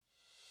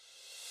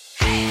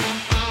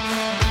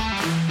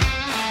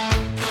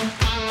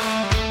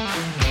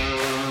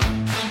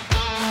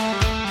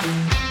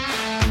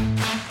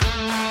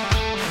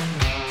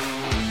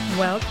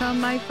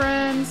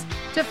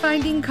to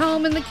Finding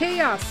Calm in the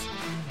Chaos.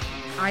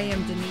 I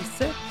am Denise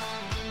Sipp,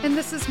 and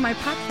this is my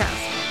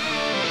podcast.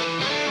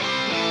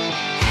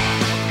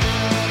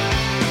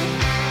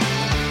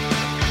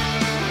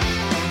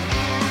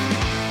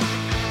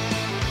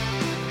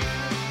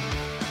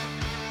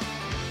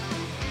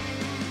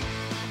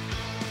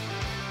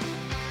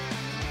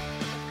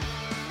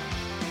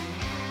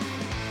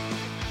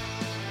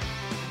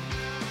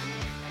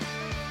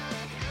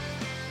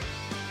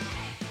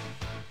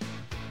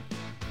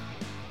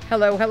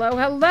 Hello, hello,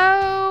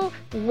 hello.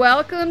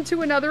 Welcome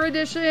to another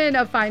edition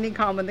of Finding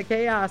Calm in the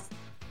Chaos.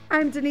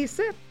 I'm Denise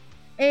Sipp,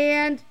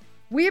 and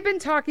we have been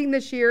talking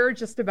this year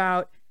just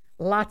about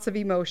lots of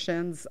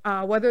emotions,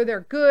 whether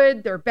they're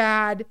good, they're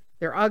bad,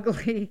 they're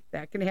ugly.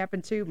 That can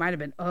happen too. Might have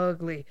been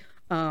ugly.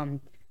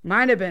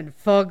 Might have been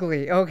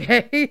fugly,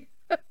 okay?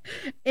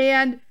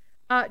 And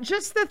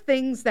just the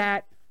things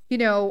that,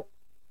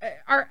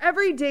 our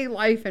everyday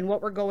life and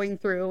what we're going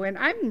through. And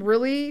I'm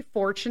really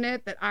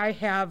fortunate that I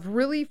have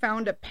really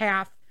found a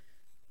path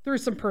through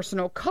some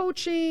personal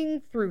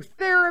coaching, through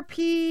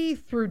therapy,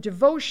 through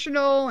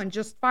devotional, and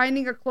just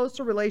finding a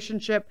closer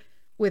relationship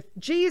with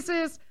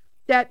Jesus,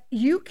 that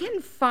you can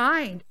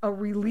find a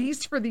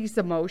release for these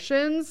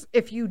emotions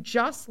if you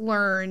just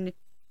learn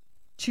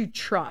to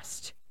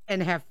trust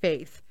and have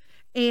faith.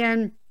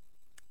 And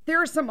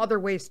there are some other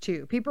ways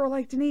too. People are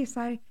like, Denise,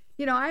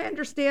 I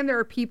understand there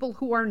are people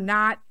who are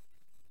not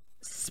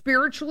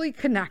spiritually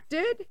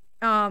connected,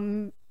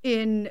 and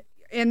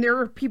there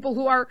are people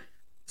who are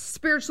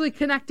spiritually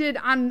connected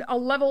on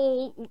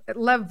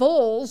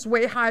levels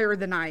way higher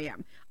than I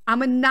am.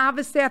 I'm a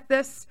novice at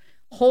this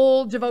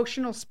whole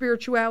devotional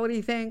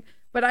spirituality thing,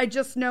 but I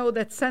just know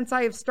that since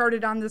I have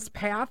started on this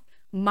path,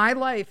 my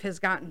life has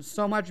gotten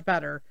so much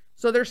better.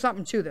 So there's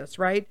something to this,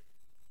 right?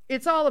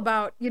 It's all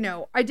about,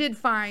 I did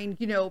find,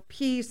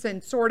 peace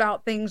and sort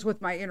out things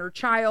with my inner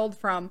child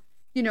from,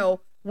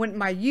 when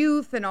my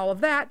youth and all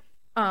of that,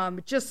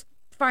 just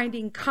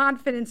finding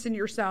confidence in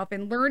yourself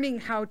and learning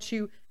how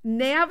to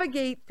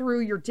navigate through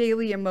your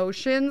daily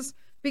emotions,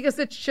 because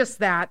it's just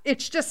that.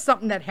 It's just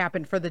something that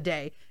happened for the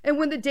day. And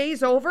when the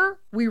day's over,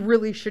 we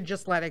really should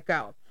just let it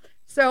go.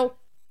 So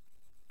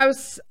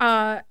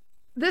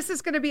this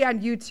is going to be on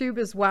YouTube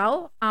as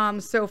well.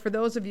 So for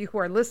those of you who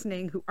are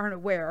listening who aren't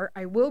aware,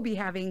 I will be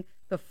having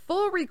the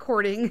full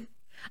recording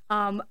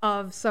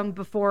of some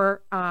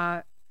before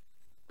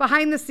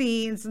behind the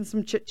scenes and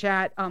some chit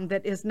chat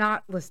that is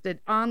not listed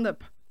on the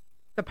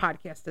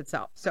podcast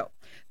itself. So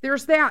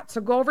there's that.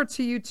 So go over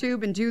to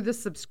YouTube and do the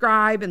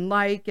subscribe and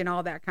like and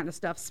all that kind of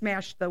stuff.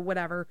 Smash the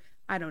whatever.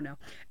 I don't know.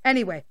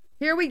 Anyway,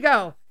 here we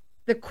go.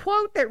 The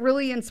quote that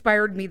really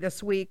inspired me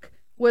this week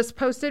was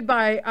posted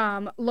by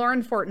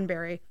Lauren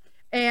Fortenberry,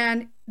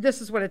 and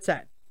this is what it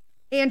said.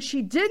 And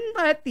she didn't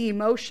let the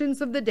emotions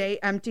of the day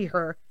empty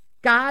her.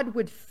 God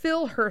would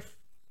fill her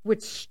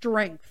with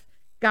strength.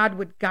 God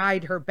would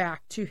guide her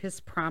back to his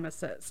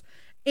promises.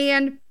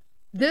 And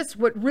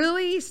what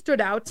really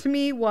stood out to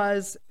me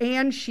was,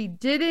 and she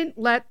didn't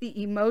let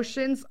the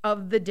emotions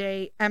of the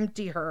day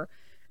empty her,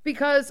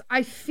 because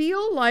I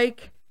feel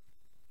like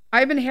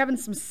I've been having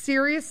some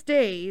serious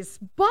days,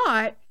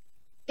 but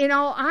in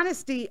all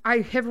honesty, I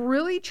have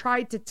really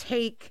tried to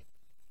take,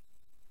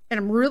 and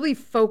I'm really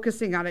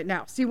focusing on it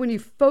now. See, when you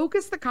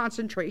focus the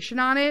concentration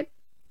on it,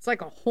 it's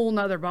like a whole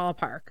nother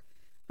ballpark.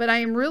 But I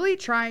am really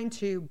trying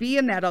to be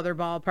in that other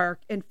ballpark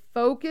and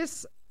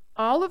focus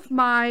all of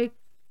my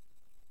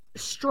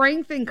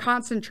strength and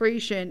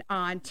concentration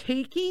on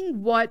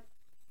taking what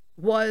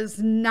was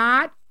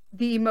not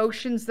the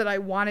emotions that I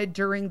wanted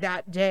during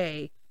that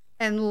day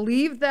and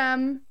leave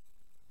them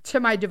to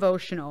my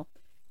devotional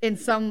in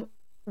some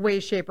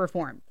way, shape, or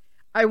form.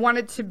 I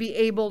wanted to be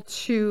able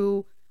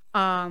to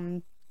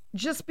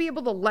just be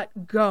able to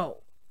let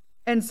go.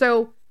 And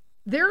so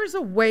there's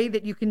a way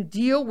that you can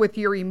deal with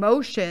your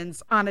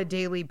emotions on a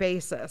daily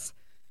basis.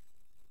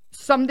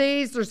 Some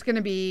days there's going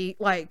to be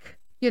like,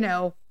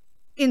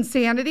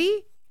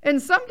 insanity, and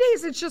some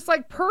days it's just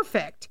like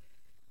perfect.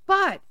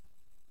 But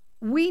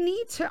we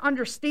need to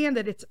understand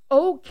that it's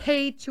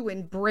okay to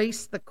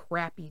embrace the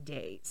crappy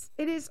days.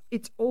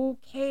 It's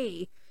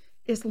okay,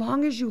 as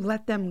long as you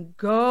let them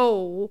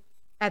go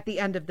at the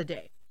end of the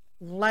day.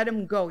 Let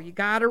them go. You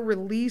got to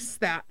release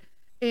that.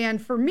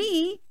 And for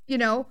me,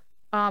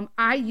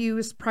 I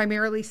use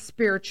primarily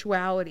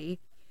spirituality.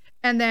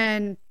 And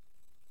then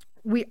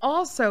we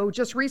also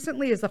just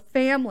recently as a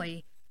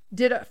family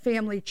did a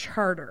family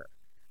charter.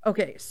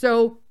 Okay,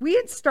 so we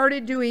had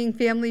started doing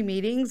family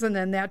meetings, and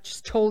then that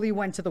just totally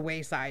went to the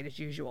wayside as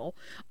usual.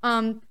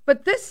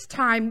 But this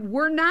time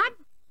we're not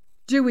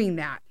doing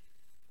that.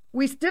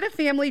 We did a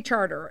family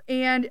charter,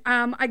 and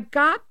I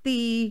got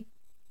the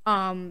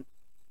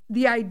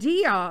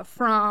idea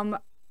from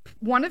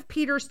one of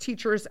Peter's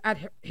teachers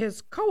at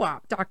his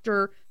co-op,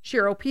 Dr.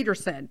 Cheryl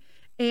Peterson,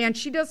 and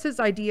she does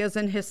his ideas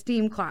in his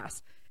STEAM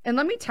class. And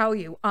let me tell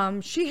you,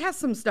 she has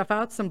some stuff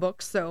out, some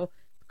books, so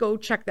go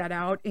check that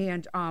out.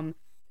 And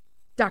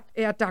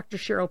at Dr.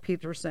 Cheryl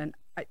Peterson,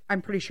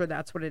 I'm pretty sure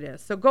that's what it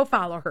is. So go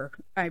follow her.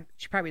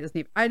 She probably doesn't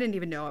even, I didn't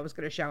even know I was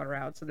going to shout her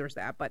out. So there's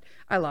that, but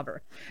I love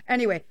her.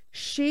 Anyway,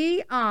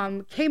 she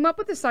came up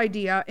with this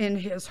idea in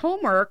his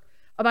homework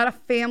about a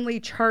family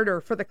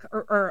charter for the,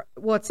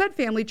 well, it said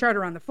family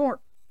charter on the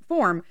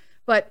form,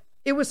 but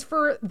it was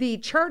for the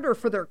charter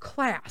for their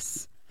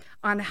class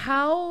on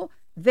how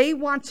they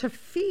want to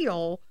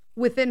feel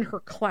within her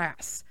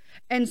class.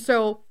 And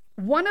so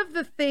one of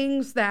the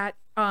things that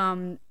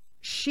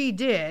she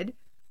did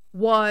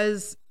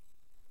was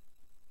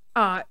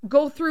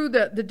go through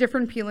the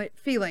different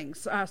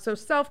feelings. So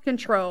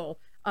self-control,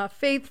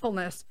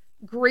 faithfulness,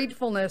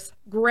 gratefulness,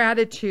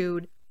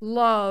 gratitude,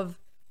 love,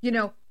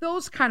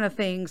 those kind of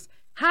things.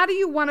 How do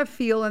you want to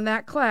feel in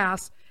that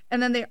class?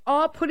 And then they're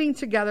all putting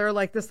together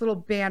like this little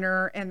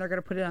banner, and they're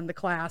going to put it on the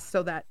class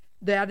so that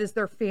is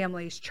their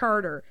family's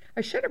charter.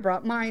 I should have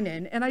brought mine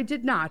in, and I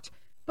did not.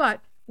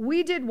 But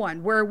we did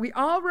one where we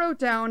all wrote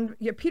down,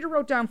 Peter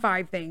wrote down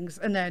 5 things,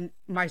 and then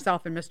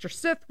myself and Mr.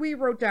 Sith, we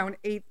wrote down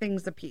 8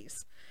 things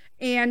apiece.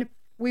 And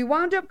we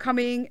wound up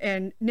coming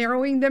and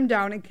narrowing them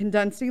down and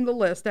condensing the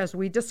list as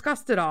we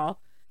discussed it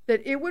all,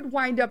 that it would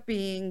wind up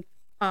being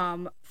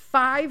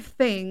 5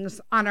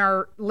 things on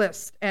our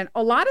list. And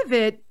a lot of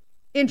it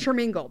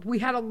intermingled. We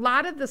had a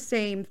lot of the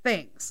same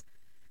things.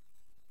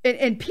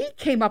 And Pete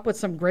came up with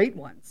some great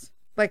ones.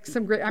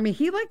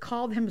 He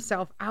called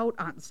himself out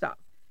on stuff.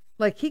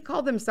 Like he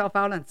called himself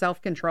out on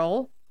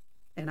self-control.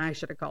 And I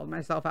should have called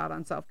myself out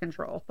on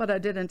self-control, but I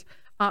didn't.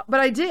 But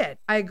I did.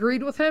 I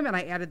agreed with him and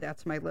I added that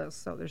to my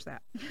list. So there's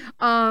that.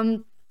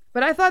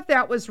 But I thought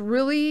that was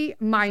really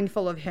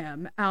mindful of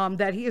him,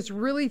 that he is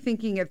really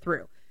thinking it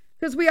through.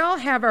 Because we all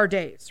have our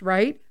days,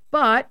 right?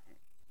 But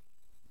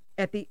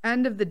at the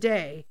end of the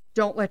day,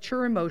 don't let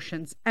your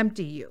emotions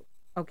empty you,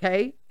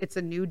 okay? It's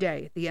a new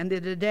day. At the end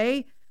of the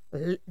day,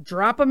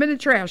 drop them in a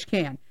trash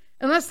can.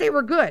 Unless they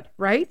were good,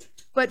 right?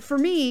 But for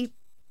me,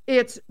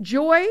 it's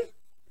joy,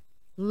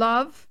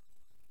 love,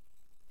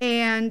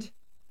 and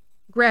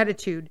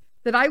gratitude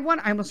that I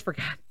almost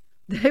forgot,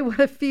 that I want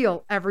to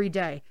feel every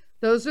day.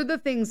 Those are the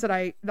things that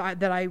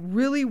I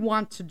really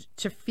want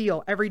to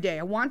feel every day.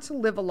 I want to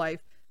live a life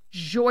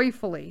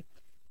joyfully,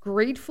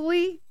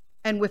 gratefully,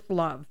 and with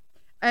love.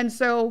 And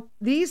so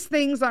these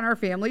things on our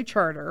family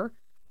charter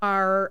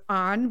are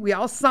on, we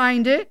all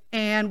signed it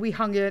and we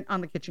hung it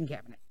on the kitchen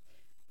cabinet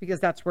because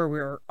that's where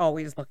we're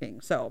always looking.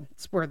 So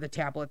it's where the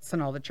tablets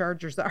and all the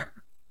chargers are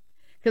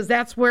because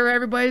that's where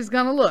everybody's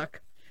going to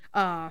look,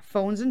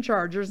 phones and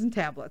chargers and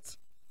tablets.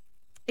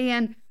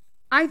 And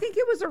I think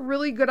it was a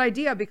really good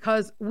idea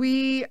because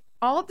we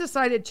all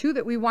decided too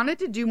that we wanted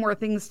to do more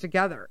things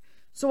together.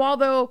 So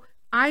although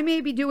I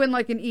may be doing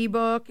like an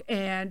ebook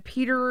and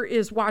Peter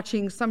is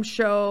watching some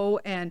show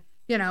and,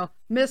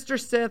 Mr.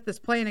 Sith is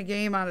playing a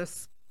game on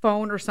his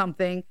phone or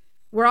something,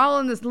 we're all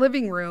in this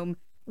living room.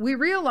 We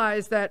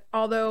realize that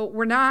although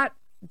we're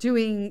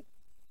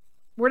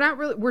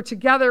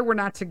together, we're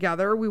not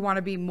together. We want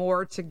to be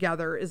more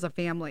together as a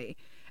family.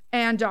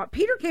 And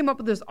Peter came up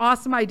with this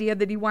awesome idea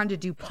that he wanted to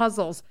do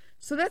puzzles.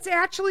 So that's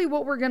actually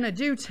what we're going to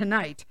do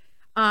tonight.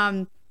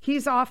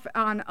 He's off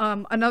on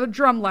another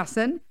drum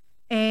lesson.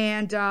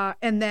 And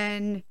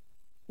then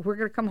we're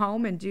going to come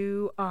home and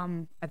do,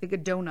 I think, a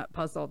donut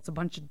puzzle. It's a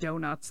bunch of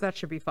donuts. That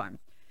should be fun.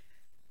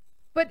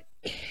 But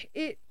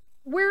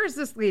where is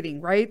this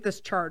leading, right? This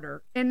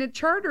charter. And the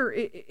charter,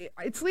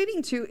 it's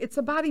leading to, it's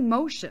about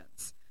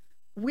emotions.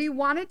 We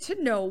wanted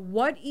to know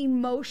what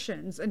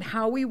emotions and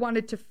how we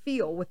wanted to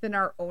feel within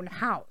our own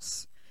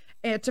house.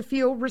 And to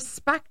feel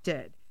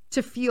respected,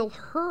 to feel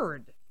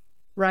heard,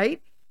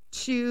 right?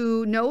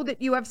 To know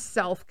that you have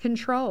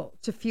self-control,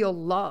 to feel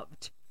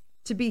loved,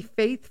 to be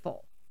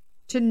faithful,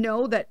 to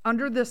know that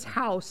under this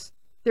house,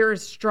 there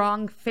is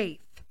strong faith.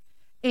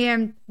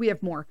 And we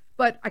have more,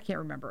 but I can't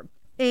remember.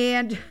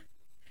 And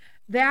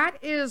that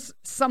is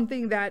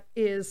something that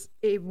is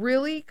a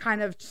really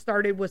kind of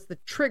was the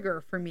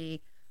trigger for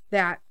me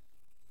that,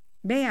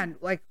 man,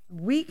 like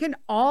we can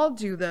all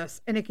do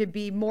this and it could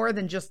be more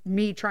than just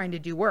me trying to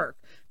do work.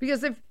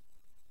 Because if,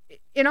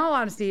 in all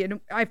honesty, and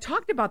I've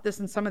talked about this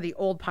in some of the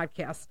old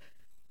podcasts,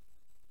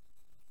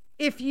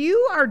 if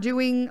you are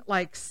doing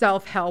like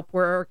self-help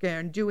work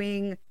and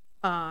doing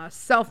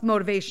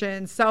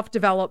self-motivation,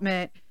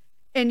 self-development,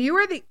 and you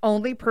are the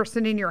only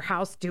person in your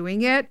house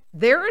doing it,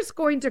 there is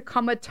going to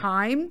come a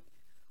time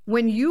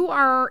when you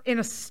are in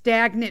a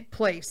stagnant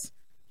place.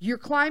 You're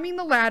climbing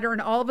the ladder and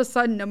all of a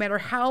sudden, no matter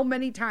how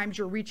many times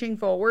you're reaching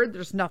forward,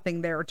 there's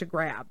nothing there to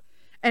grab.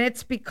 And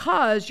it's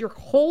because you're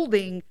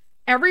holding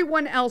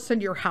everyone else in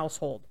your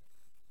household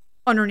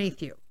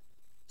underneath you.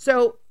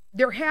 So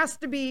there has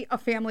to be a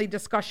family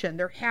discussion.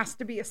 There has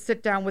to be a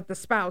sit down with the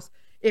spouse.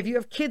 If you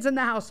have kids in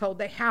the household,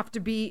 they have to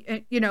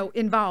be,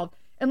 involved.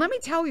 And let me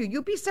tell you,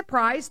 you'll be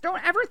surprised.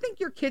 Don't ever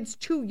think your kid's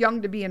too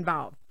young to be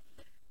involved.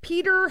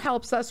 Peter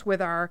helps us with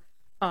our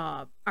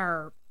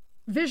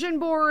vision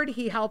board.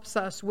 He helps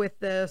us with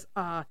this,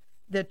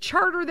 the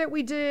charter that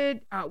we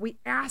did. We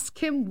ask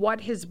him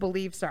what his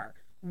beliefs are,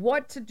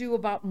 what to do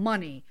about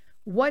money,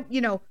 what,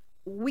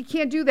 we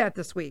can't do that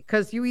this week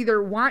because you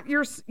either want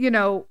your,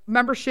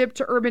 membership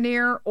to Urban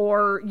Air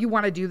or you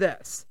want to do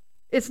this.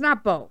 It's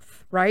not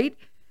both, right?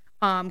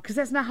 Because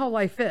that's not how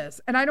life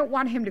is. And I don't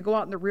want him to go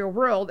out in the real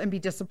world and be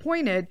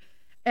disappointed.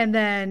 And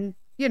then,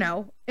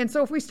 and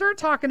so if we start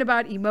talking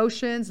about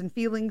emotions and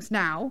feelings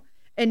now,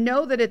 and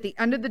know that at the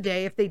end of the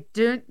day, if you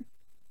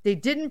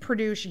didn't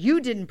produce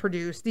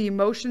the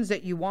emotions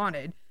that you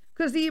wanted,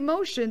 because the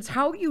emotions,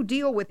 how you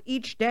deal with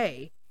each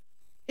day,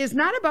 is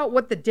not about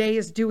what the day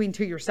is doing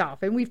to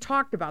yourself. And we've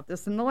talked about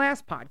this in the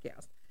last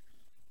podcast.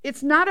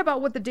 It's not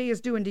about what the day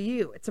is doing to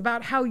you. It's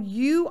about how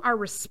you are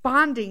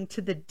responding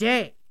to the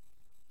day.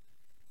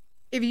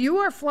 If you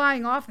are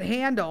flying off the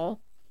handle,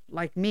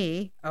 like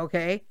me,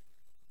 okay,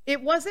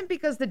 it wasn't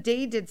because the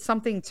day did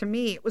something to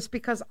me. It was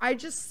because I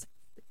just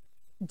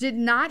did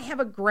not have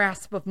a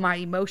grasp of my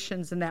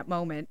emotions in that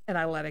moment, and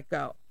I let it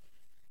go.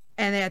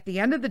 And at the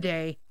end of the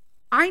day,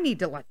 I need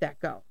to let that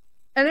go.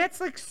 And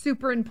that's like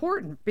super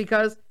important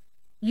because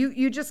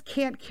you just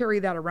can't carry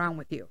that around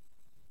with you.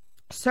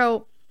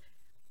 So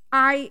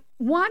I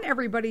want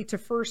everybody to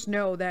first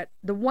know that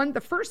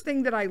the first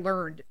thing that I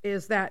learned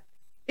is that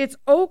it's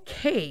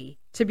okay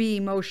to be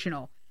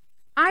emotional.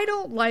 I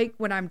don't like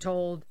when I'm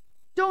told,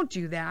 don't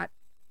do that.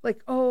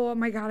 Like, oh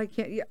my God, I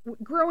can't.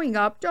 Growing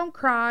up, don't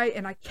cry.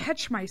 And I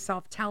catch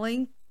myself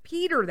telling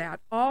Peter that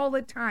all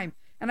the time.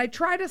 And I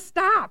try to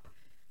stop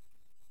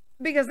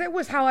because that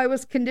was how I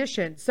was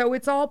conditioned. So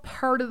it's all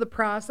part of the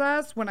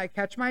process. When I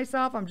catch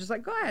myself, I'm just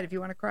like, go ahead. If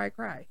you want to cry,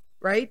 cry.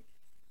 Right?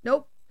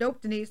 Nope,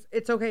 Denise.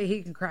 It's okay.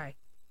 He can cry.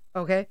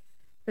 Okay?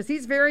 Because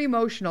he's very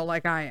emotional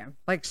like I am.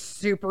 Like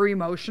super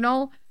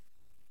emotional.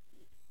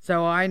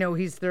 So I know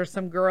there's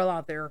some girl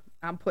out there.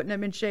 I'm putting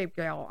him in shape,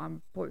 gal.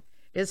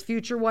 His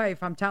future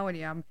wife, I'm telling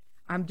you,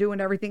 I'm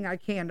doing everything I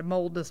can to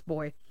mold this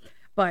boy.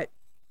 But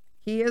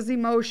he is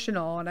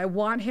emotional, and I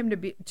want him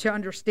to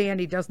understand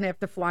he doesn't have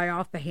to fly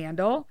off the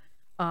handle.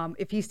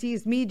 If he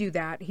sees me do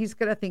that, he's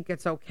going to think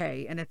it's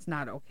okay, and it's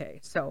not okay.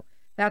 So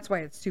that's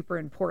why it's super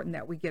important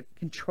that we get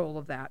control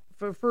of that.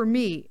 For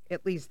me,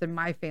 at least in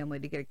my family,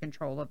 to get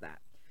control of that.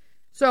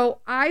 So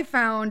I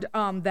found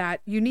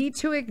that you need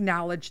to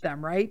acknowledge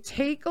them, right?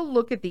 Take a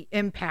look at the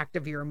impact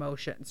of your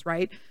emotions,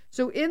 right?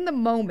 So in the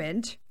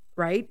moment,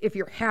 right, if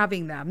you're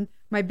having them,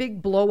 my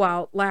big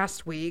blowout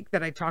last week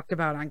that I talked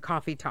about on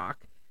Coffee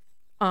Talk,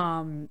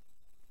 I'm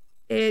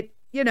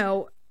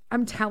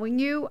telling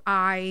you,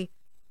 I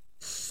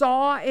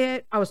saw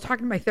it. I was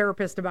talking to my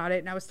therapist about it,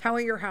 and I was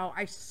telling her how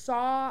I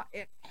saw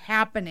it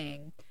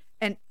happening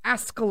and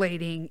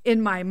escalating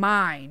in my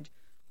mind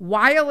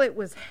while it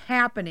was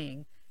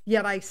happening,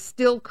 yet I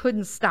still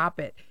couldn't stop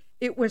it.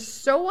 It was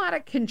so out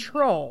of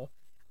control.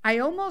 I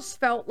almost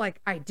felt like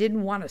I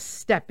didn't want to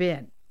step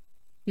in.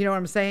 You know what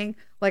I'm saying?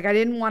 Like, I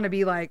didn't want to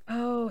be like,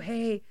 oh,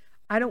 hey,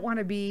 I don't want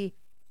to be,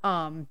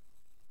 I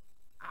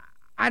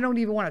don't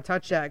even want to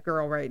touch that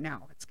girl right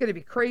now. It's going to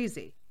be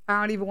crazy. I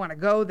don't even want to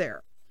go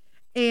there.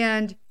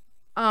 And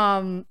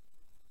I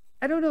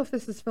don't know if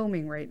this is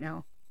filming right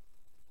now.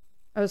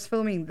 I was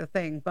filming the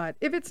thing, but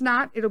if it's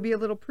not, it'll be a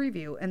little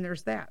preview, and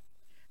there's that.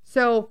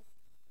 So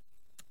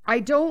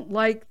I don't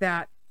like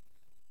that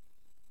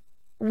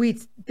we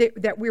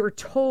were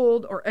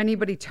told, or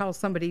anybody tells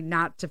somebody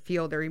not to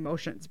feel their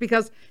emotions,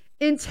 because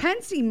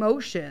intense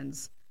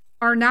emotions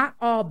are not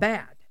all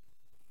bad,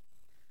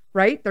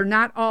 right? They're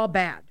not all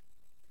bad,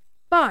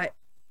 but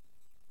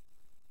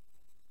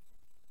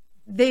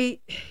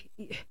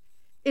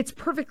it's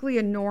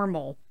perfectly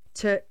normal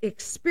to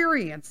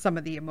experience some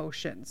of the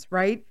emotions,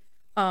 right?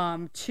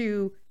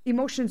 To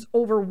emotions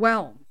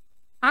overwhelm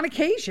on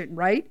occasion,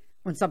 right?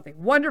 When something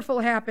wonderful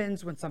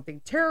happens, when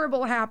something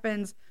terrible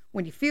happens,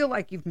 when you feel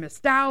like you've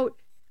missed out.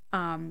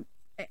 And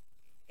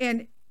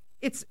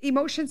it's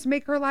emotions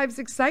make our lives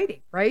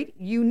exciting, right?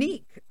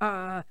 Unique,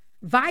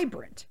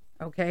 vibrant,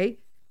 okay?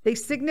 They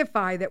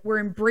signify that we're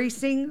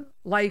embracing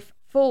life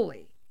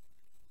fully,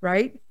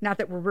 right? Not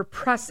that we're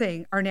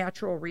repressing our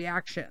natural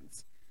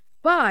reactions.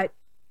 But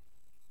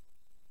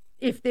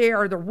if they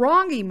are the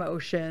wrong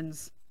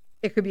emotions,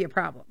 it could be a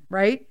problem,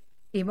 right?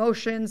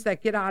 Emotions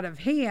that get out of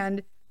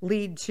hand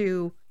lead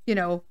to,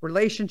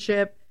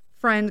 relationship,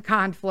 friend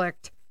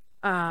conflict,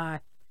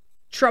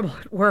 trouble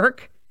at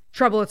work,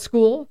 trouble at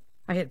school.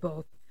 I had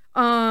both.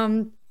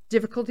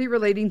 Difficulty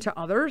relating to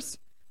others,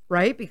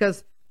 right?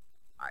 Because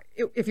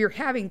if you're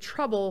having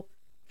trouble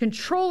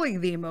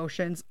controlling the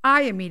emotions,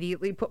 I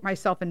immediately put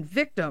myself in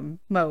victim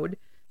mode.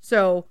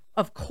 So,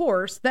 of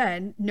course,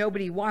 then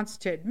nobody wants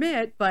to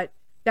admit, but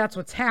that's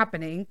what's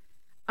happening.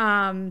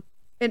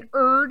 An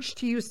urge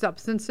to use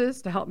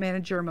substances to help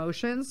manage your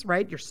emotions,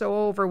 right? You're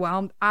so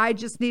overwhelmed. I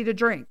just need a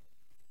drink.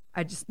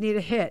 I just need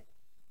a hit.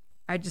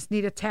 I just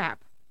need a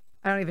tap.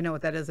 I don't even know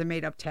what that is. A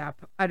made up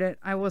tap. I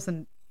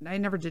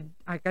never did.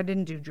 I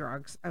didn't do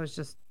drugs. I was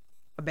just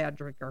a bad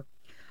drinker.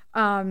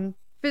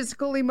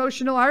 Physical,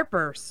 emotional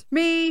outbursts.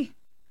 Me.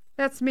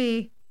 That's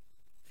me.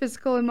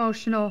 Physical,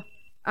 emotional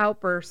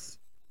outbursts.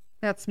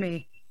 That's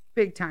me.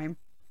 Big time.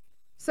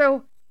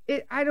 So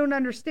I don't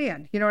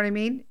understand. You know what I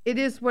mean? It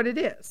is what it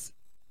is.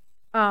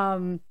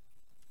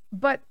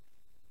 But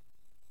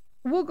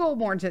we'll go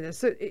more into this.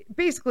 So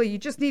basically, you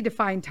just need to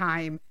find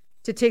time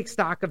to take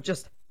stock of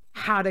just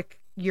how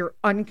your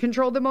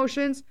uncontrolled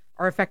emotions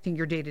are affecting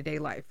your day-to-day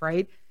life,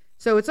 right?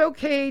 So it's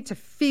okay to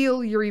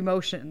feel your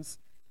emotions.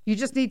 You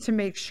just need to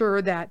make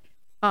sure that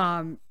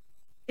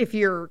if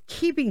you're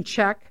keeping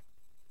check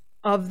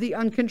of the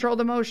uncontrolled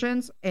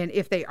emotions, and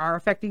if they are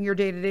affecting your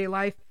day-to-day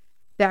life,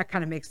 that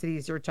kind of makes it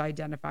easier to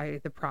identify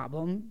the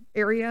problem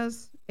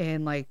areas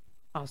and like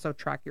also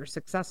track your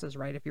successes,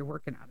 right? If you're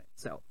working on it.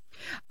 So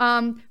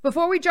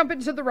before we jump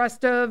into the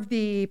rest of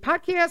the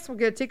podcast, we're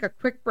going to take a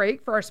quick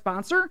break for our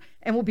sponsor,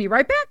 and we'll be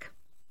right back.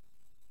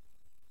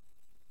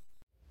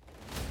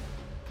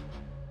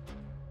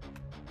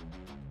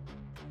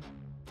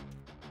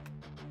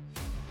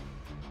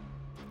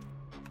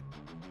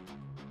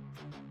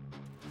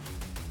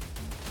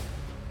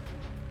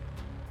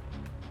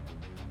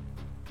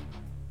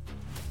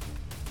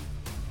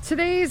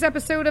 Today's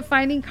episode of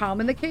Finding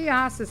Calm in the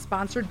Chaos is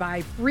sponsored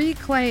by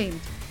Reclaimed.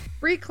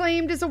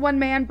 Reclaimed is a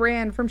one-man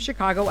brand from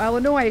Chicago,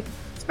 Illinois,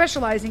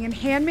 specializing in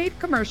handmade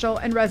commercial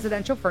and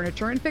residential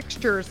furniture and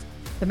fixtures.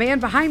 The man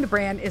behind the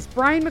brand is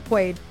Brian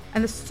McQuaid,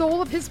 and the soul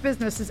of his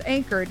business is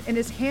anchored in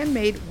his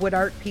handmade wood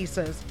art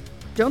pieces.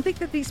 Don't think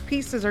that these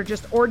pieces are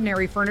just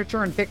ordinary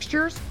furniture and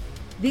fixtures.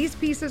 These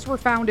pieces were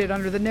founded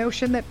under the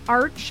notion that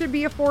art should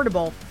be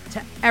affordable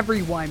to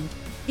everyone.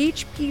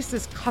 Each piece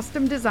is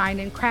custom designed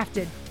and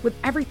crafted with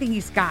everything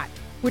he's got,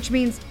 which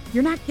means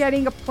you're not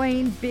getting a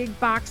plain big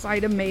box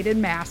item made in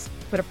mass,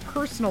 but a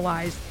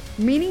personalized,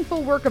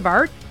 meaningful work of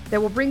art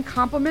that will bring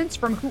compliments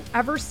from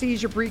whoever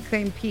sees your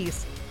Reclaimed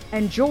piece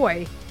and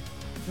joy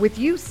with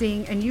you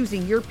seeing and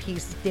using your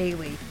piece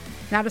daily.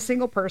 Not a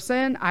single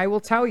person, I will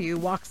tell you,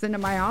 walks into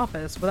my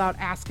office without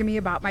asking me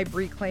about my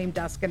Reclaimed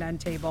desk and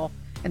end table.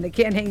 And they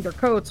can't hang their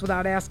coats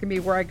without asking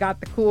me where I got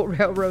the cool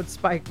railroad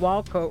spike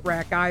wall coat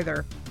rack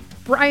either.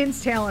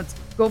 Brian's talents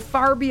go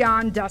far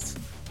beyond desk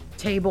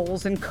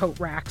tables and coat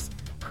racks.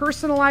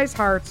 Personalized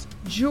hearts,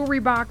 jewelry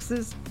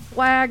boxes,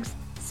 flags,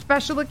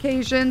 special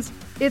occasions.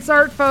 It's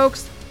art,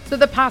 folks, so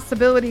the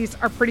possibilities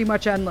are pretty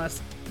much endless.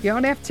 You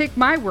don't have to take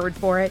my word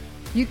for it.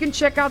 You can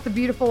check out the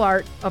beautiful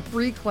art of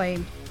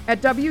Reclaimed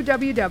at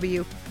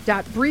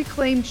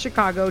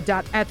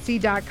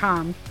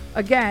www.reclaimedchicago.etsy.com.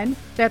 Again,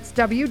 that's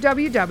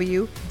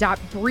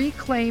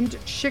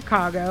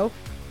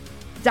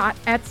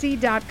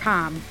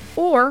www.reclaimedchicago.etsy.com.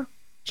 Or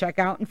check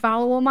out and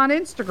follow them on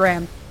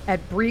Instagram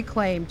at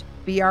Reclaimed,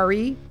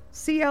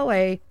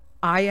 BRECLAIMED.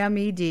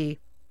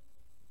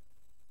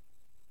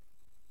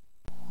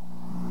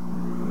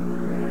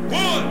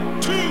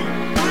 1, 2,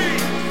 3,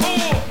 4.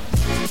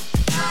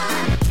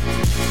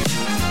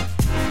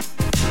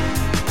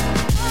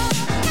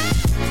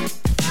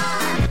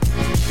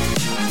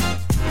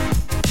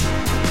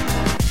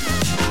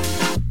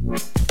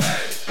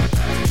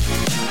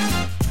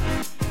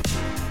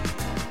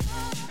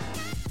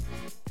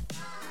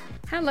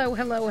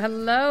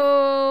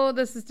 Hello.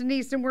 This is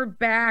Denise, and we're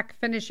back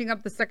finishing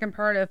up the second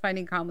part of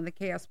Finding Calm in the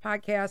Chaos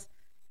podcast.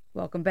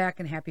 Welcome back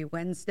and happy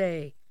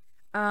Wednesday.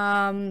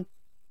 So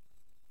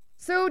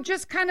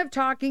just kind of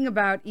talking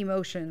about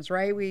emotions,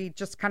 right? We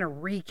just kind of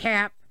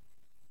recap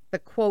the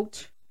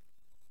quote,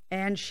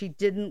 and she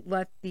didn't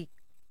let the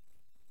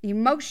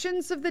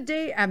emotions of the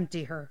day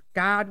empty her.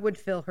 God would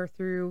fill her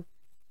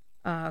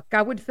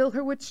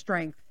with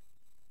strength,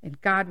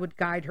 and God would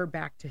guide her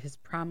back to his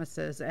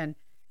promises. And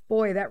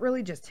boy, that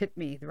really just hit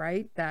me,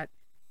 right? That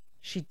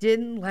she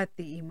didn't let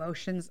the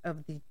emotions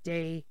of the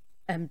day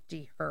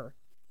empty her.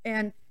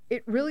 And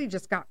it really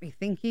just got me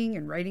thinking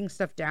and writing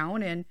stuff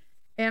down. And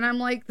I'm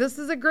like, this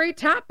is a great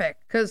topic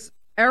because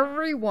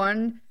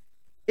everyone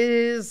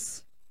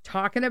is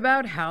talking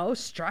about how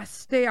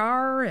stressed they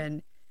are.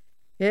 And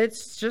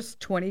it's just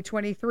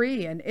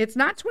 2023. And it's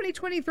not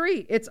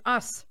 2023. It's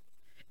us.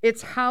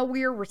 It's how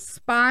we are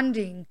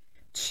responding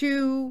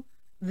to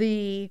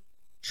the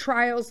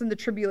trials and the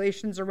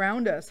tribulations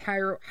around us,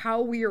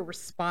 how we are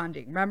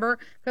responding. Remember?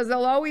 Because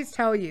they'll always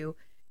tell you,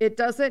 it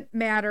doesn't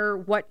matter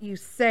what you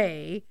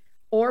say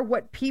or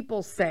what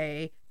people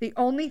say. The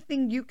only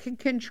thing you can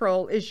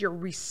control is your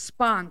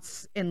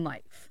response in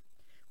life.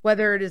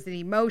 Whether it is an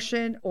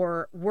emotion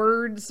or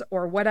words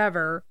or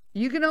whatever,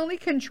 you can only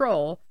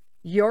control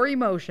your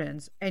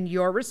emotions and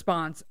your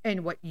response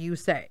and what you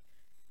say.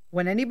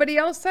 When anybody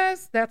else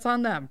says, that's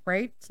on them,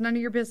 right? It's none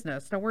of your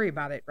business. Don't worry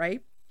about it,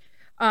 right?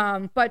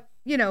 But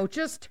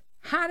just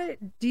how to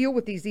deal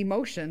with these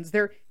emotions.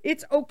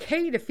 It's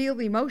okay to feel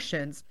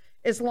emotions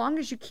as long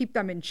as you keep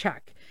them in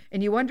check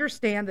and you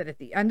understand that at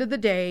the end of the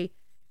day,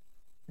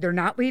 they're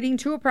not leading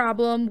to a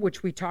problem,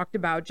 which we talked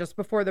about just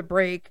before the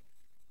break.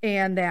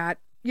 And that,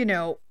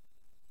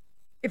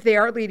 if they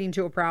are leading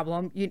to a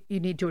problem, you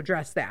need to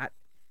address that.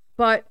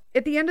 But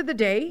at the end of the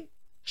day,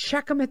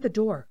 check them at the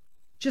door.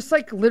 Just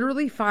like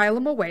literally file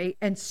them away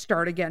and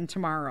start again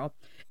tomorrow.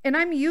 And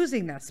I'm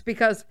using this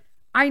because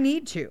I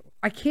need to.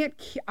 I can't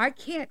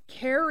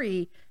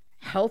carry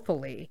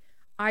healthily.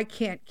 I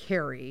can't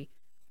carry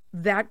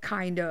that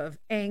kind of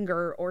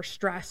anger or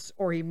stress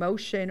or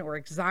emotion or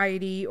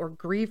anxiety or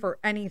grief or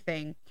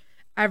anything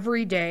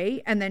every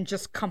day and then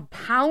just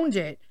compound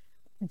it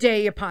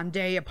day upon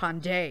day upon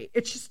day.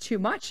 It's just too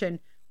much. And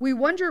we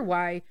wonder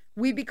why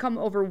we become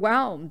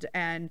overwhelmed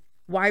and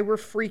why we're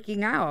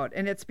freaking out.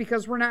 And it's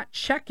because we're not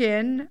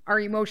checking our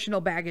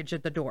emotional baggage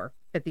at the door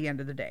at the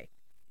end of the day.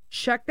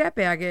 Check that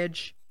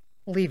baggage,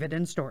 leave it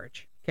in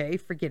storage. Okay.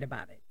 Forget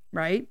about it.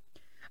 Right.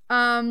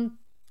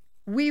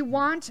 We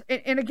want,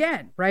 and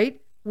again,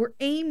 right, we're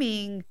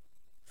aiming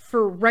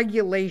for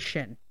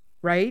regulation,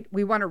 right?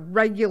 We want to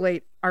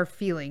regulate our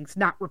feelings,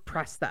 not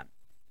repress them.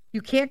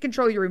 You can't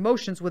control your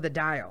emotions with a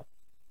dial.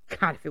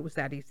 God, if it was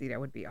that easy, that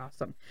would be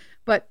awesome.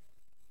 But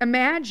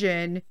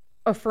imagine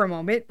for a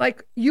moment,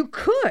 like you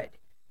could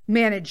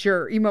manage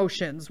your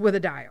emotions with a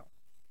dial.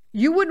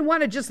 You wouldn't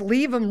want to just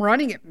leave them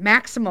running at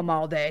maximum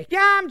all day.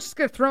 Yeah, I'm just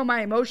going to throw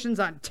my emotions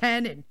on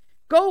 10 and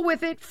go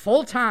with it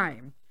full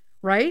time,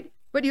 right?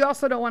 But you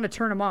also don't want to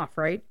turn them off,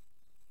 right?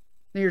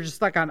 You're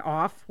just like on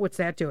off. What's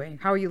that doing?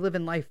 How are you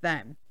living life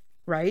then,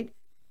 right?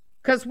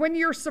 Because when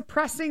you're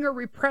suppressing or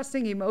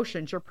repressing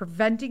emotions, you're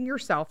preventing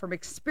yourself from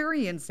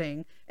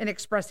experiencing and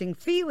expressing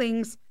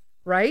feelings,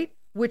 right?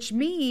 Which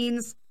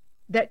means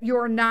that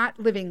you're not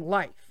living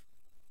life.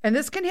 And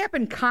this can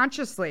happen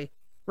consciously,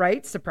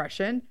 right?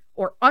 Suppression,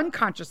 or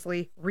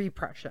unconsciously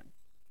repression.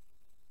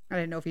 I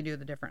didn't know if you knew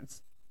the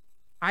difference.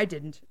 I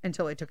didn't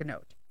until I took a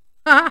note.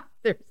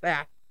 There's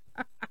that.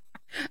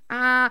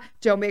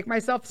 Don't make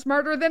myself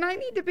smarter than I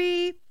need to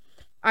be.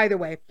 Either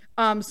way.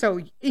 So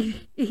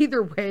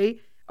either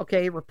way,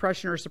 okay,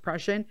 repression or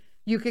suppression,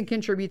 you can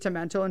contribute to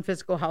mental and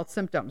physical health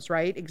symptoms,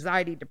 right?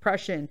 Anxiety,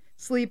 depression,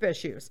 sleep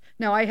issues.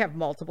 Now, I have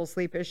multiple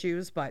sleep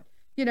issues, but,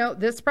 you know,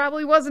 this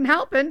probably wasn't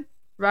helping,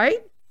 right?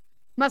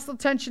 Muscle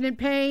tension and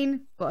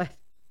pain. But,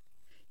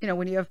 you know,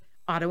 when you have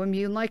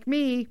autoimmune like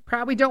me,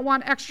 probably don't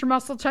want extra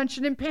muscle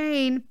tension and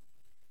pain.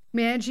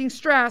 Managing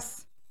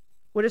stress.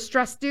 What does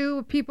stress do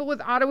with people with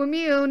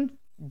autoimmune?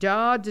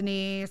 Duh,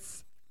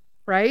 Denise.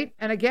 Right?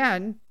 And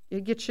again,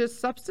 it gets you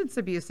substance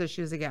abuse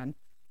issues again.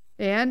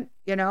 And,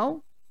 you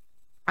know,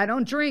 I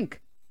don't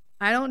drink.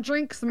 I don't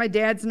drink because my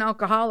dad's an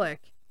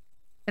alcoholic.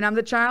 And I'm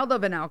the child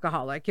of an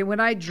alcoholic. And when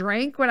I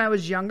drank when I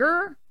was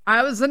younger,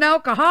 I was an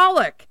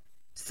alcoholic.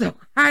 So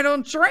I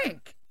don't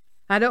drink.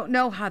 I don't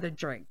know how to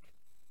drink.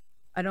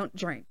 I don't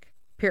drink,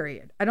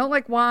 period. I don't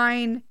like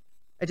wine.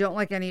 I don't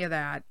like any of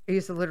that. I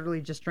used to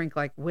literally just drink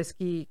like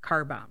whiskey,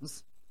 car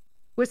bombs.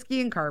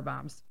 Whiskey and car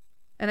bombs.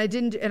 And I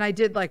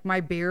did like my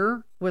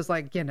beer was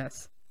like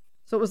Guinness.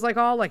 So it was like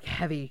all like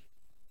heavy.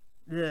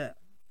 Ugh.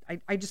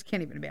 I just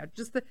can't even imagine.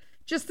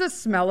 Just the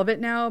smell of it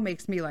now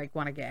makes me like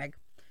want to gag.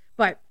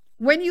 But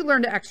when you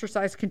learn to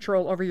exercise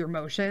control over your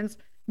emotions,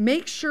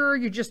 make sure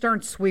you just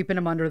aren't sweeping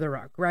them under the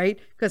rug, right?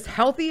 Because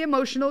healthy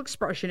emotional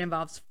expression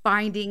involves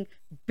finding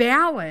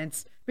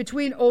balance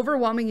between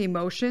overwhelming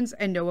emotions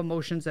and no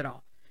emotions at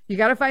all. You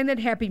got to find that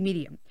happy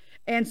medium.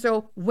 And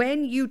so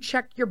when you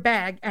check your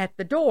bag at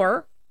the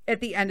door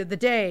at the end of the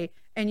day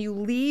and you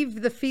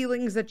leave the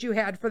feelings that you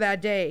had for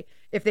that day,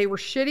 if they were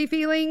shitty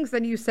feelings,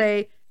 then you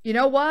say, you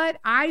know what?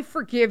 I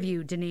forgive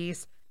you,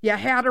 Denise. You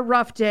had a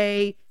rough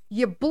day.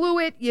 You blew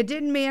it. You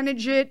didn't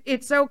manage it.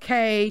 It's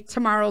okay.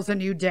 Tomorrow's a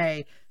new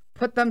day.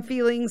 Put them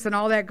feelings and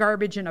all that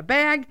garbage in a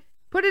bag,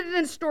 put it in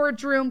a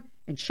storage room,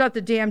 and shut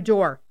the damn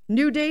door.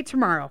 New day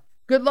tomorrow.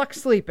 Good luck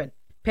sleeping.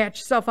 Pat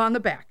yourself on the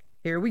back.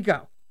 Here we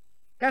go.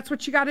 That's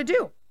what you got to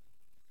do.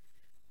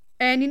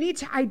 And you need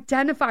to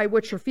identify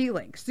what you're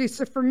feeling.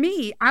 So for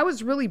me, I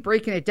was really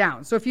breaking it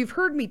down. So if you've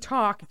heard me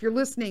talk, if you're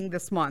listening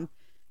this month,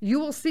 you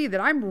will see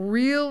that I'm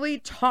really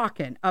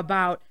talking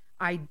about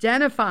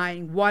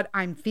identifying what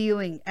I'm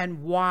feeling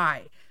and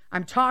why.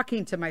 I'm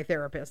talking to my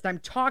therapist. I'm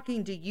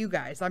talking to you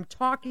guys. I'm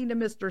talking to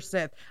Mr.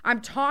 Sith.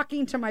 I'm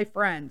talking to my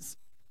friends.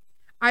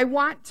 I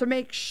want to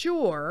make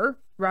sure,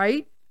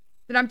 right,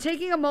 that I'm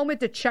taking a moment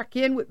to check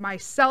in with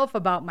myself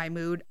about my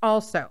mood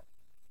also.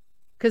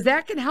 Because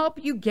that can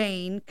help you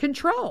gain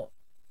control.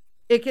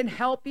 It can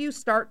help you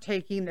start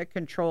taking the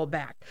control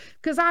back.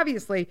 Because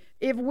obviously,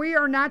 if we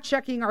are not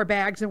checking our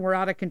bags and we're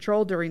out of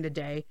control during the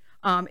day,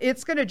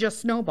 it's going to just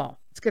snowball.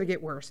 It's going to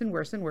get worse and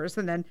worse and worse.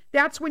 And then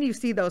that's when you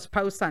see those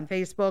posts on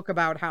Facebook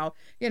about how,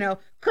 you know,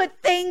 could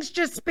things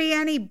just be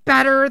any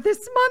better? This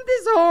month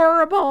is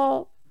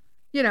horrible.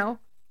 You know,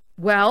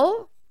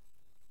 well,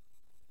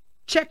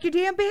 check your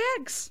damn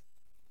bags.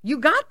 You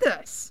got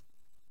this.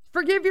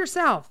 Forgive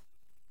yourself.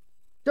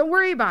 Don't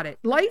worry about it.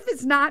 Life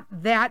is not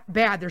that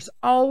bad. There's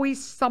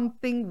always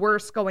something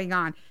worse going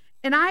on.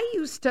 And I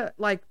used to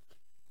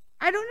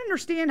I don't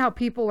understand how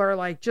people are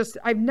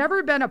I've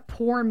never been a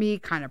poor me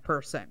kind of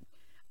person.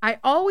 I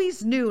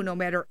always knew, no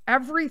matter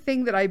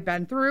everything that I've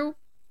been through,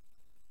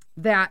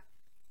 that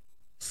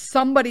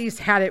somebody's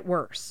had it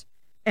worse.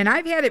 And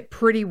I've had it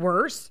pretty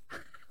worse.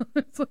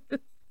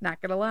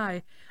 Not gonna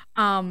lie.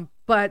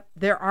 But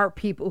there are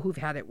people who've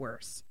had it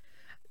worse.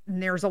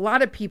 And there's a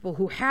lot of people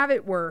who have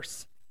it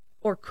worse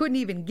or couldn't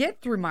even get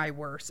through my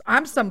worst.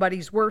 I'm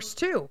somebody's worst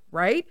too,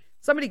 right?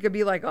 Somebody could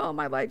be like, oh,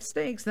 my life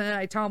stinks. And then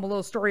I tell them a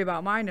little story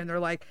about mine and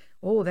they're like,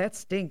 oh, that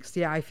stinks.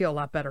 Yeah, I feel a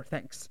lot better.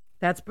 Thanks.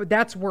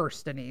 That's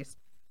worse, Denise.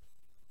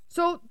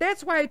 So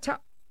that's why I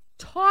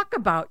talk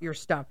about your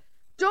stuff.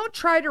 Don't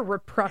try to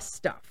repress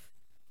stuff.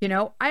 You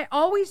know, I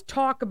always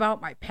talk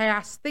about my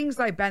past, things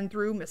I've been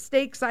through,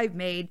 mistakes I've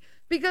made,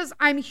 because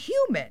I'm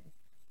human.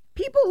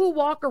 People who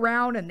walk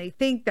around and they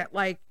think that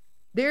like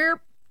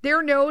their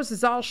nose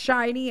is all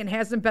shiny and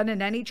hasn't been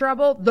in any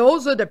trouble,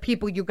 those are the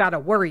people you got to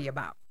worry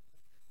about.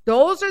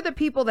 Those are the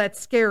people that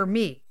scare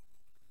me.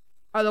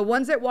 Are the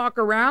ones that walk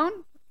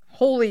around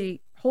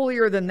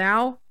holier than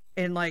thou,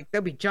 and like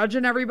they'll be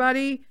judging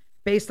everybody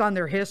based on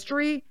their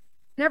history.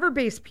 Never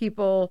base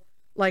people,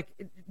 like,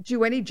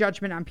 do any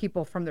judgment on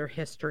people from their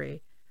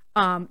history.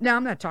 Now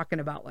I'm not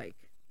talking about like,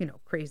 you know,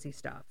 crazy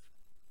stuff.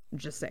 I'm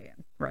just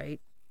saying, right?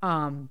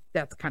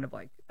 That's kind of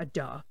like a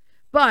duh.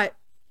 But,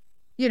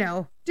 you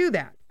know, do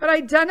that. But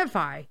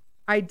identify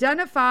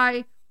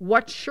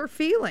what you're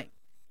feeling.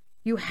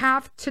 You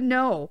have to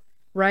know,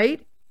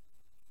 right?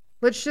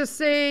 Let's just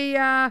say,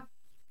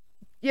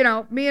 you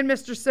know, me and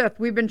Mr. Sith,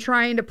 we've been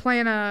trying to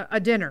plan a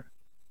dinner.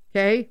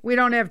 Okay. We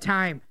don't have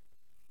time.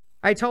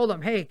 I told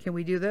him, hey, can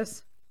we do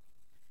this?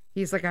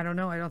 He's like, I don't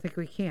know. I don't think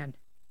we can.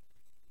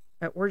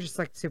 But we're just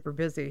like super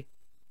busy.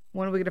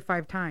 When are we going to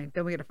find time?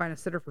 Then we got to find a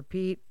sitter for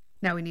Pete.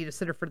 Now we need a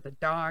sitter for the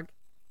dog.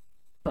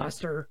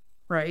 Buster.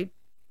 Right.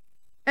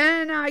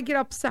 And I get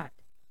upset.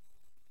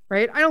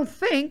 Right. I don't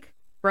think.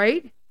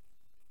 Right.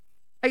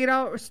 I get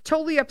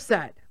totally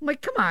upset. I'm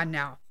like, come on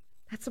now.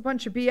 That's a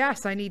bunch of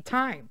BS. I need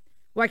time.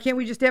 Why can't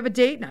we just have a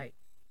date night?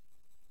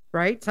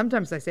 Right?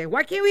 Sometimes I say,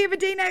 why can't we have a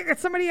date night with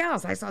somebody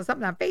else? I saw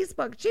something on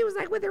Facebook. She was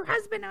like with her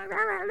husband.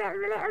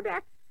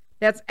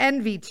 That's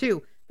envy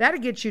too. That'll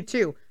get you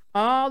too.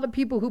 All the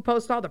people who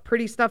post all the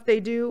pretty stuff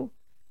they do,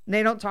 and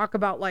they don't talk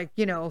about like,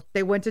 you know,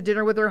 they went to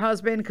dinner with their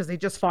husband because they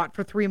just fought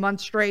for 3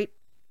 months straight.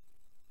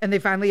 And they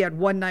finally had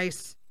one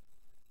nice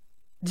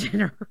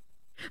dinner.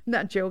 I'm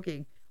not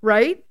joking.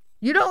 Right?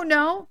 You don't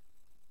know.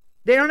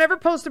 They don't ever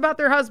post about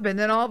their husband.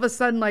 Then all of a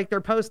sudden, like they're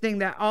posting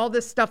that all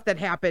this stuff that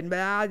happened.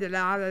 Blah, blah,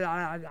 blah,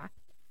 blah, blah.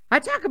 I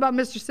talk about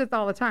Mr. Sith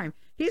all the time.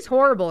 He's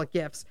horrible at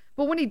gifts.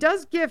 But when he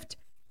does gift,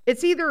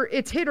 it's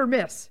hit or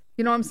miss.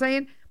 You know what I'm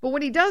saying? But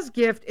when he does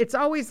gift, it's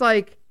always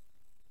like,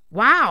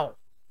 wow.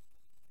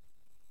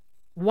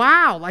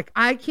 Wow. Like,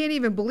 I can't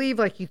even believe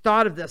like you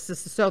thought of this.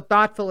 This is so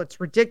thoughtful.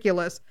 It's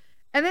ridiculous.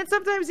 And then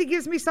sometimes he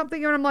gives me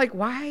something and I'm like,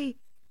 why?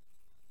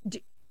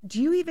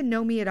 Do you even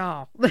know me at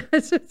all?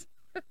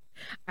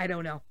 I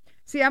don't know.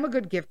 See, I'm a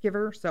good gift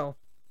giver, so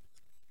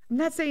I'm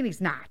not saying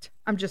he's not.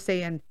 I'm just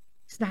saying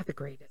he's not the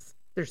greatest.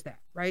 There's that,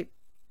 right?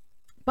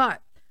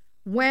 But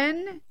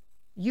when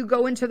you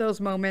go into those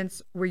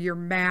moments where you're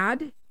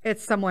mad at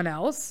someone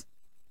else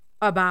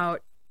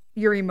about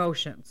your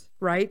emotions,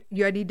 right?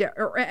 You need to,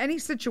 or any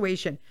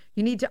situation,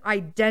 you need to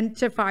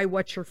identify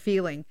what you're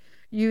feeling.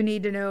 You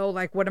need to know,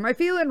 like, what am I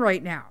feeling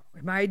right now?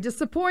 Am I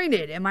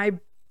disappointed? Am I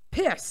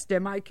pissed?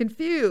 Am I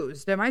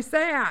confused? Am I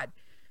sad?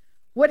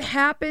 What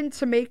happened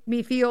to make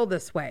me feel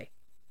this way?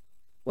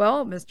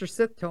 Well, Mr.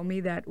 Sith told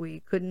me that we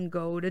couldn't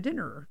go to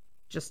dinner.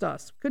 Just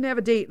us. Couldn't have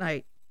a date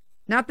night.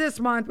 Not this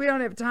month. We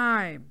don't have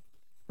time.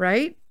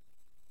 Right?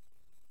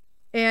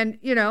 And,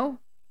 you know,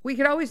 we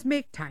could always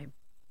make time.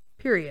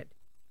 Period.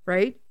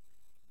 Right?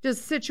 Does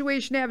the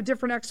situation have a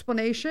different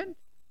explanation?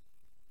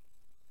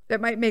 That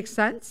might make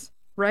sense.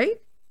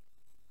 Right?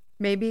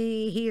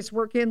 Maybe he's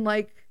working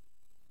like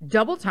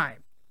double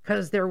time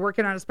because they're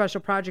working on a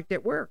special project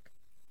at work.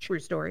 True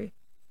story.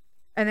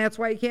 And that's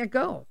why he can't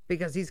go,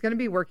 because he's going to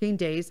be working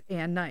days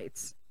and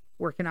nights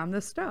working on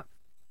this stuff.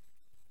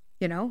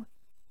 You know,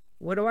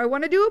 what do I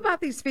want to do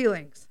about these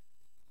feelings?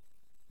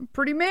 I'm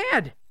pretty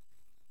mad.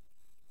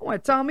 I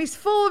want to tell him he's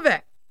full of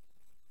it.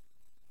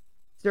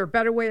 Is there a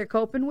better way of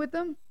coping with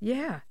them?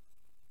 Yeah.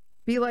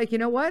 Be like, you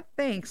know what?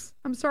 Thanks.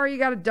 I'm sorry you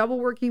got a double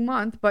working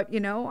month, but, you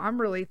know, I'm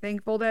really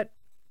thankful that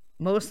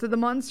most of the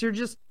months you're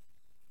just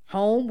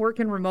home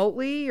working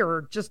remotely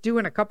or just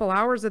doing a couple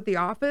hours at the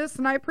office.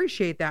 And I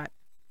appreciate that.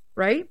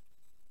 Right?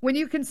 When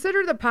you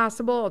consider the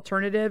possible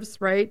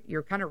alternatives, right?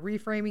 You're kind of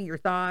reframing your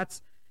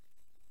thoughts.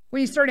 When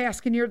you start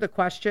asking the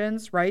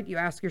questions, right? You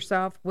ask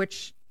yourself,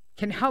 which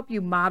can help you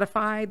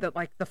modify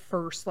the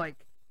first like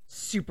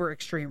super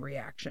extreme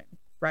reaction,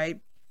 right?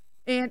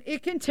 And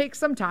it can take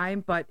some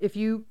time, but if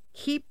you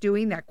keep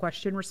doing that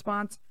question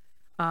response,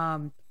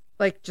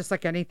 like just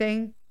like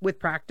anything with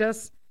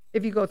practice,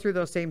 if you go through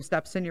those same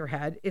steps in your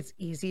head, it's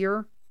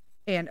easier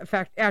and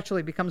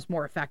actually becomes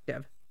more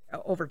effective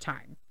over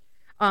time.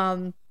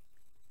 And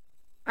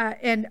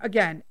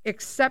again,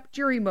 accept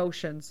your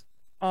emotions,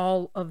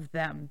 all of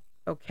them.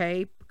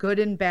 Okay. Good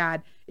and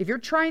bad. If you're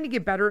trying to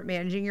get better at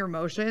managing your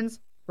emotions,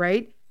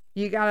 right?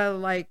 You gotta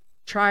like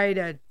try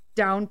to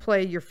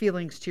downplay your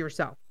feelings to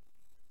yourself.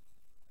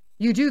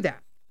 You do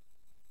that.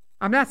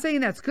 I'm not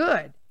saying that's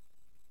good,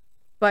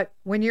 but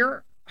when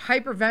you're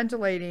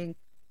hyperventilating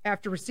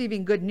after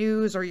receiving good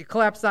news, or you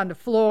collapse on the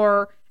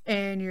floor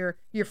and you're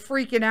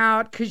freaking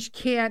out because you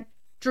can't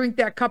drink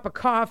that cup of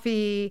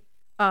coffee,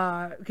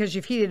 because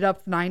you've heated it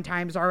up 9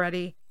 times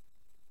already,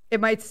 it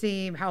might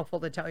seem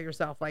helpful to tell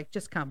yourself, like,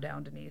 just calm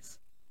down, Denise.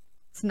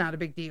 It's not a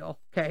big deal,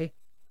 okay?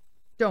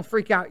 Don't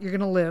freak out. You're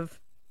going to live.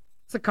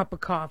 It's a cup of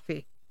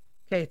coffee.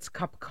 Okay, it's a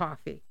cup of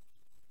coffee.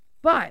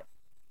 But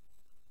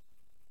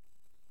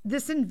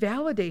this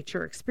invalidates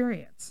your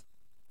experience,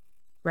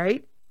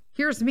 right?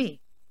 Here's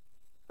me.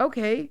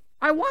 Okay,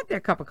 I want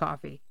that cup of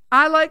coffee.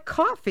 I like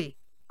coffee.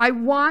 I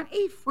want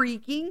a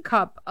freaking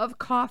cup of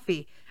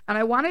coffee. And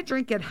I want to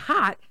drink it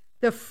hot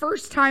the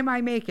first time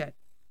I make it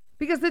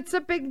because it's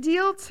a big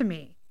deal to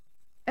me.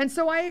 And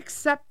so I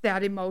accept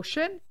that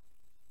emotion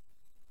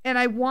and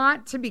I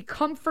want to be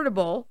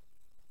comfortable.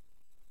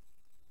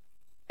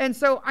 And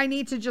so I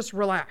need to just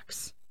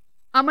relax.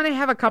 I'm going to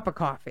have a cup of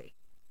coffee.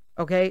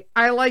 Okay.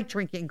 I like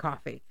drinking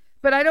coffee,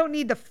 but I don't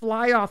need to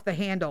fly off the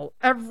handle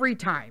every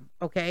time.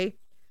 Okay.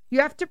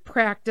 You have to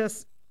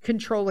practice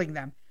controlling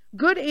them,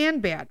 good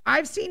and bad.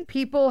 I've seen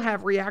people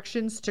have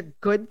reactions to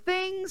good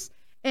things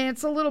and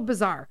it's a little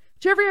bizarre.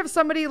 Do you ever have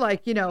somebody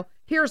like,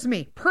 here's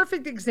me,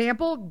 perfect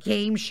example,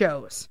 game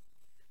shows.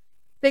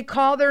 They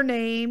call their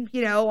name,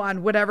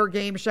 on whatever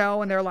game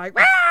show and they're like,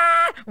 wah,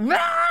 wah,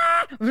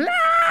 wah,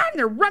 and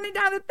they're running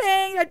down the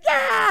thing. Like,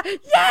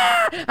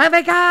 yeah, oh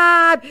my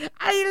God,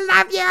 I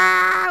love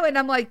you. And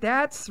I'm like,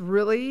 that's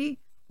really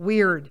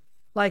weird.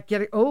 Like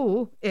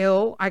ew.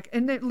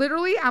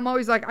 Literally, I'm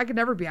always like, I could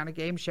never be on a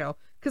game show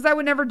because I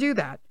would never do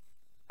that.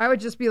 I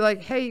would just be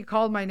like, hey, you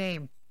called my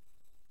name.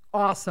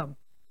 Awesome.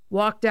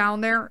 Walk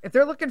down there. If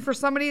they're looking for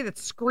somebody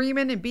that's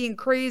screaming and being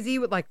crazy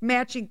with like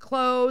matching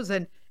clothes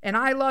and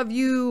I love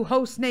you,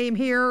 host name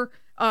here,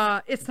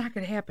 it's not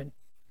going to happen.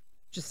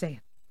 Just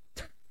saying.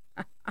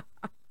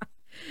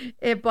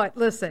 But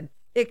listen,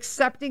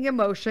 accepting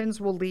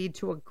emotions will lead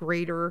to a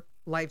greater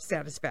life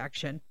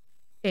satisfaction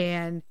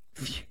and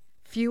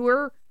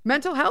fewer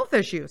mental health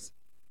issues,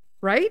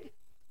 right?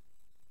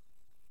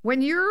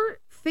 When you're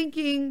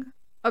thinking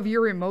of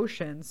your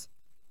emotions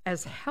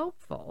as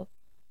helpful,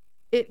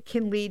 it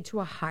can lead to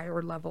a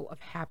higher level of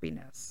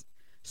happiness.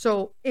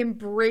 So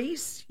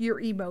embrace your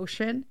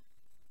emotion,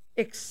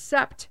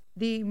 accept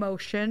the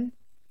emotion,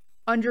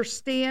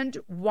 understand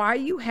why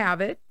you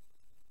have it,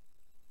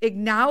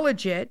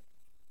 acknowledge it,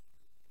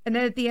 and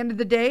then at the end of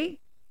the day,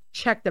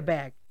 check the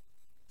bag.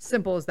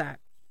 Simple as that.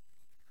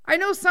 I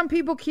know some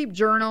people keep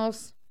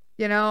journals,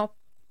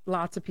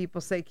 lots of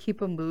people say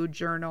keep a mood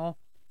journal.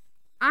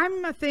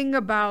 I'm a thing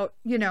about,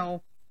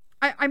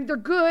 they're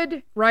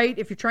good, right?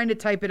 If you're trying to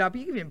type it up,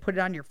 you can even put it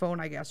on your phone,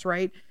 I guess,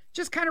 right?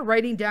 Just kind of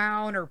writing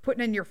down or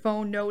putting in your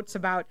phone notes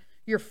about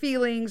your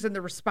feelings and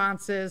the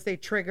responses they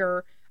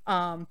trigger.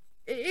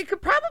 It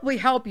could probably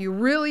help you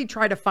really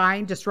try to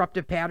find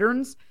disruptive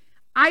patterns.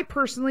 I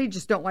personally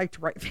just don't like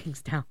to write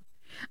things down.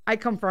 I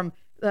come from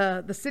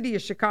the city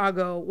of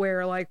Chicago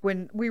where like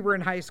when we were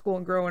in high school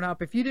and growing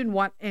up, if you didn't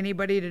want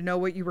anybody to know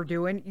what you were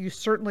doing, you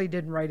certainly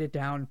didn't write it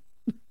down.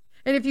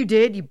 And if you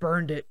did, you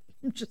burned it.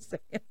 I'm just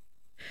saying. A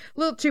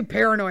little too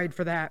paranoid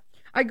for that.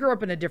 I grew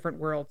up in a different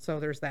world, so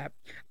there's that.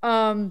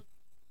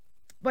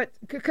 But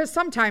because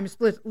sometimes,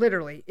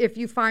 literally, if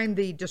you find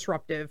the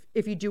disruptive,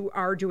 if you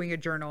are doing a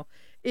journal,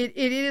 it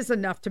is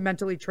enough to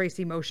mentally trace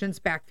emotions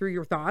back through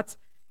your thoughts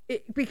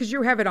because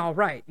you have it all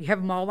right. You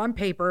have them all on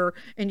paper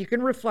and you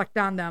can reflect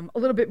on them a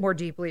little bit more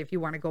deeply if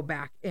you want to go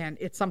back. And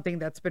it's something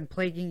that's been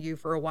plaguing you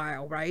for a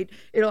while, right?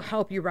 It'll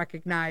help you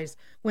recognize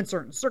when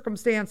certain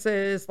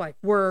circumstances like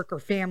work or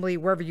family,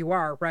 wherever you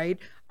are, right,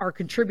 are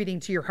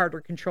contributing to your harder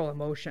to control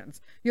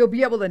emotions. You'll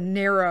be able to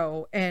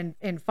narrow and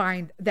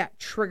find that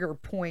trigger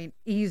point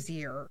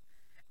easier.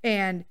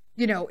 And,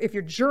 if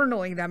you're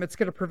journaling them, it's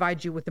going to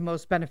provide you with the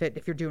most benefit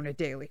if you're doing it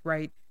daily,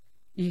 right?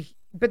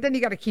 But then you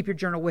got to keep your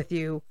journal with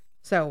you.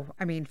 So,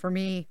 for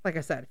me, like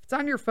I said, if it's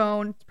on your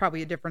phone, it's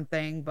probably a different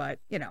thing, but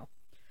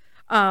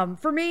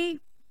for me,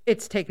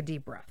 it's take a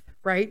deep breath,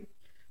 right?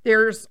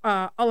 There's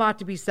a lot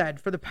to be said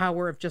for the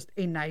power of just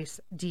a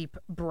nice deep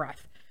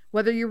breath,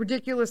 whether you're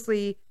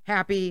ridiculously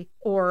happy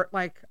or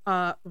like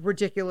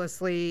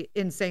ridiculously,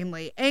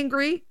 insanely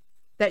angry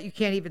that you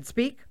can't even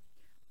speak.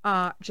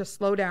 Just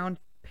slow down,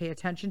 pay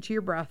attention to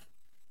your breath.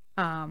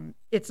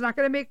 It's not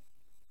going to make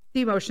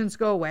the emotions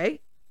go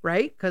away,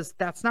 right? Because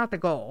that's not the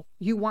goal.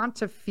 You want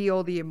to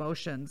feel the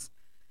emotions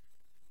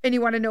and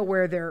you want to know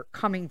where they're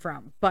coming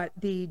from. But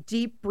the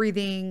deep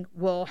breathing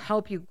will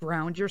help you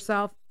ground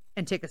yourself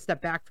and take a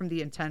step back from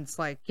the intense,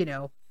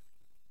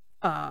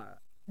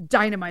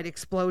 dynamite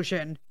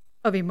explosion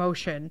of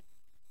emotion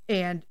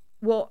and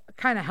will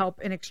kind of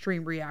help an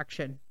extreme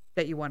reaction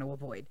that you want to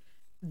avoid.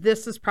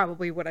 This is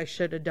probably what I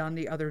should have done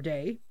the other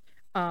day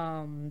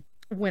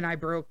when I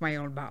broke my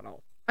own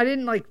bottle. I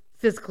didn't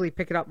physically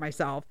pick it up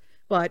myself.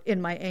 But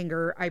in my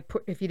anger,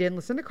 if you didn't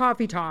listen to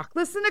Coffee Talk,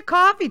 listen to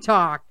Coffee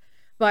Talk.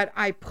 But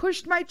I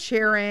pushed my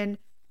chair in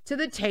to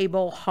the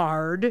table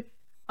hard.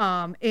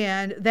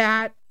 And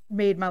that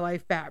made my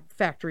life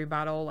factory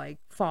bottle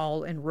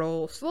fall and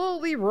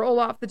slowly roll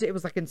off the table. It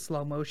was in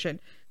slow motion,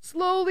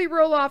 slowly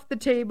roll off the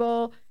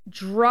table,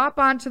 drop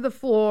onto the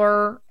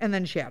floor, and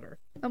then shatter.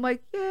 I'm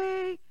like,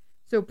 yay.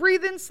 So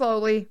breathe in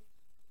slowly,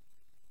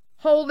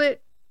 hold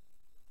it,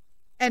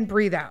 and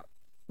breathe out.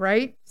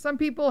 Right? Some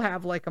people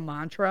have a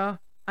mantra.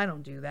 I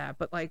don't do that,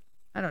 but I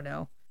don't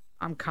know.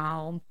 I'm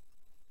calm.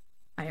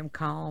 I am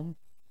calm.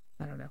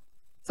 I don't know.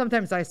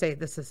 Sometimes I say,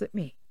 this isn't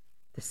me.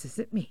 This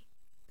isn't me.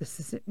 This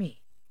isn't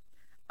me.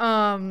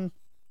 And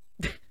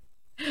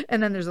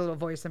then there's a little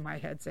voice in my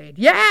head saying,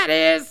 yeah, it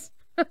is.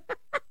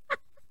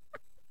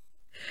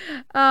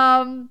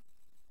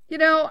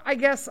 I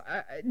guess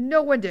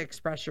know when to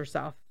express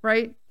yourself,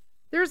 right?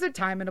 There's a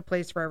time and a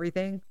place for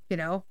everything,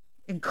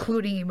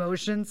 including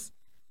emotions.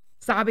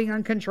 Sobbing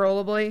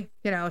uncontrollably,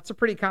 it's a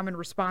pretty common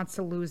response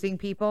to losing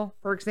people,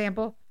 for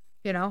example,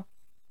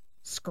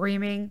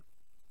 screaming,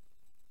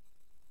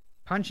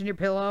 punching your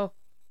pillow.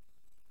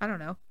 I don't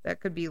know.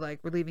 That could be like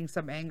relieving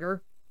some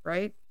anger,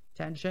 right?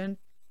 Tension.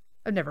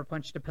 I've never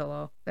punched a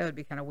pillow. That would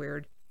be kind of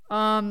weird.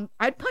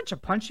 I'd punch a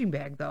punching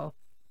bag though.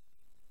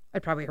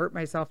 I'd probably hurt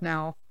myself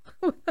now.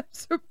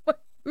 My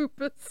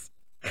lupus.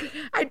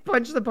 I'd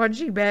punch the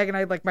punching bag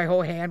and my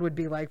whole hand would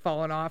be like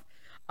falling off.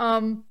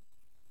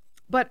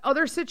 But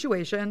other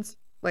situations,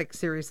 like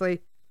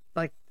seriously,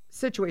 like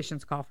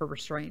situations call for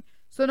restraint.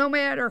 So no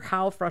matter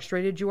how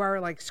frustrated you are,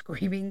 like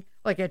screaming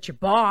like at your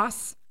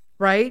boss,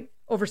 right?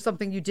 Over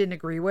something you didn't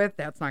agree with,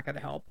 that's not going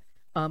to help.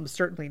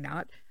 Certainly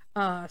not.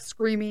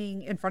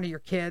 Screaming in front of your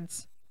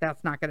kids,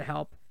 that's not going to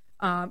help.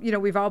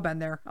 We've all been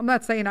there. I'm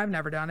not saying I've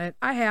never done it.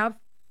 I have.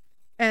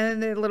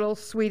 And the little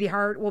sweetie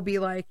heart will be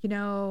like,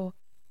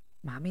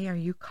 Mommy, are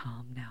you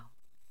calm now?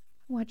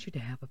 I want you to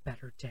have a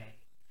better day.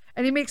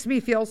 And he makes me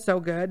feel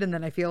so good. And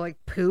then I feel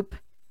like poop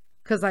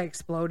because I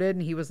exploded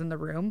and he was in the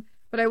room.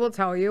 But I will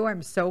tell you,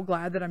 I'm so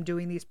glad that I'm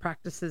doing these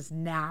practices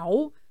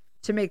now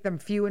to make them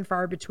few and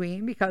far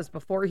between, because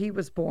before he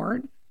was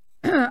born,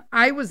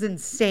 I was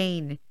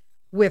insane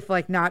with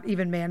not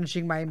even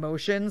managing my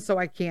emotions. So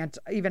I can't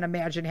even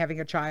imagine having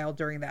a child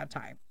during that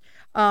time.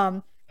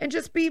 And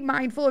just be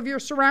mindful of your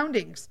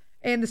surroundings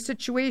and the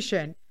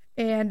situation.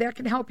 And that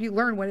can help you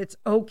learn when it's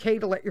okay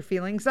to let your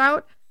feelings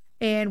out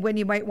and when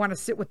you might want to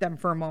sit with them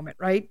for a moment,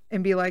 right?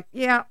 And be like,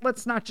 yeah,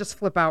 let's not just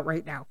flip out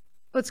right now.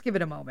 Let's give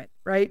it a moment,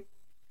 right?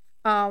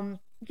 Give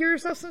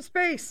yourself some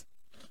space.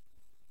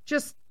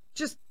 Just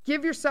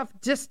give yourself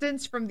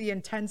distance from the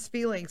intense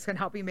feelings can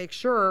help you make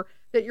sure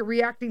that you're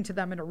reacting to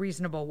them in a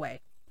reasonable way,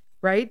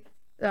 right?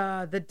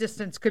 The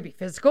distance could be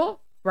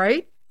physical,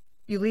 right?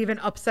 You leave an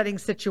upsetting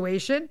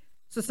situation.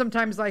 So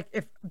sometimes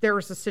if there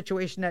was a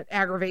situation that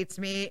aggravates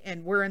me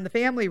and we're in the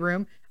family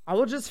room, I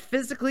will just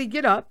physically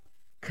get up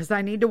because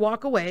I need to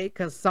walk away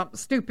because something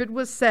stupid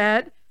was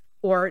said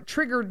or it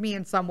triggered me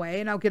in some way,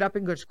 and I'll get up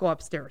and just go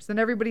upstairs. And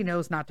everybody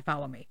knows not to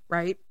follow me,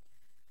 right?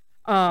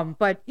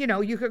 But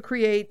you could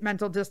create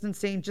mental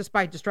distancing just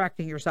by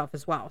distracting yourself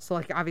as well.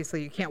 So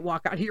obviously you can't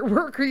walk out of your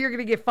work or you're going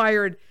to get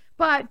fired,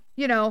 but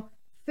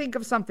think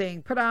of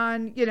something, put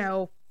on,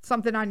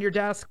 something on your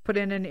desk, put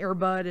in an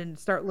earbud and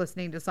start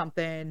listening to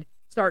something,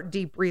 start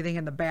deep breathing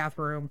in the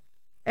bathroom.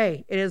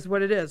 Hey, it is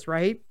what it is,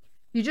 right?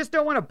 You just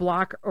don't want to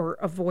block or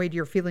avoid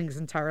your feelings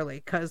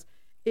entirely, because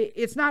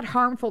it's not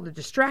harmful to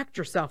distract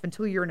yourself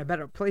until you're in a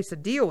better place to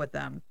deal with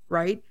them,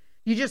 right?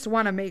 You just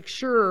want to make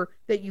sure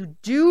that you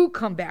do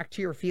come back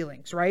to your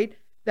feelings, right?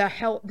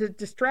 The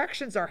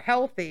distractions are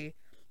healthy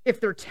if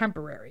they're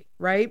temporary,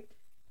 right?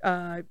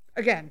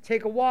 Again,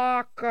 take a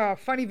walk,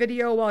 funny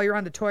video while you're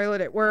on the toilet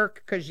at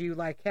work because you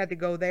had to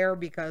go there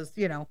because,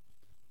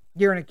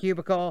 you're in a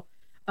cubicle.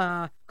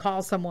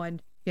 Call someone,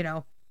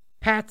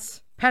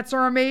 pets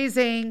are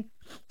amazing.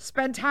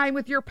 Spend time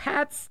with your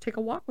pets. Take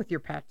a walk with your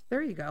pets.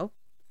 There you go.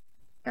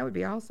 That would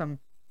be awesome.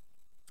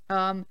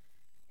 And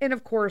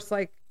of course,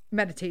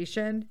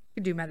 meditation, you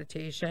can do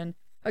meditation.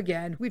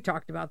 Again, we've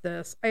talked about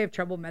this. I have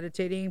trouble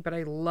meditating, but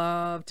I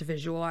love to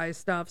visualize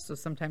stuff. So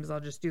sometimes I'll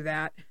just do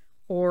that,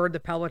 or the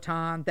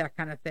Peloton, that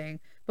kind of thing.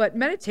 But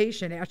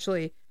meditation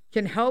actually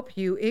can help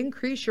you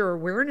increase your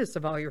awareness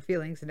of all your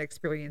feelings and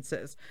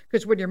experiences.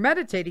 Because when you're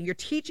meditating, you're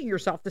teaching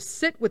yourself to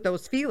sit with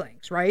those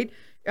feelings, right?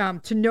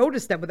 To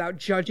notice them without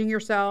judging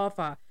yourself,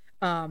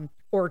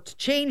 or to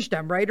change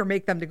them, right? Or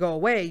make them to go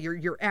away.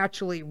 You're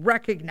actually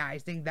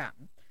recognizing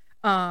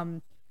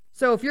them.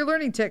 So if you're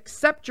learning to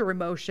accept your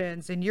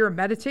emotions and you're a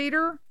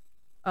meditator,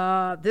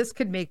 this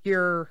could make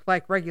your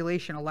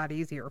regulation a lot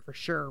easier for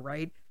sure,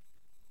 right?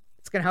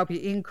 It's going to help you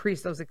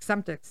increase those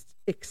acceptance.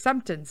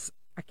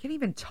 I can't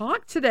even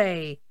talk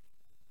today.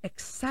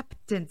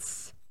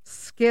 Acceptance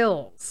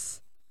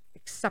skills.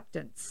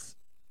 Acceptance.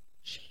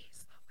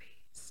 Jeez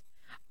Louise.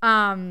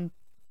 And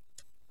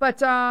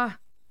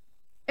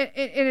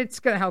it's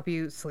going to help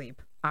you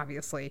sleep,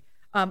 obviously.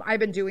 I've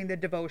been doing the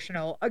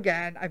devotional.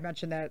 Again, I've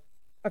mentioned that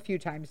a few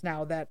times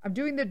now, that I'm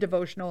doing the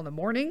devotional in the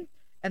morning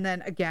and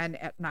then again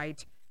at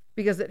night,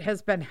 because it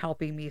has been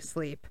helping me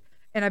sleep.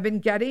 And I've been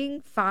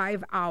getting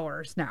 5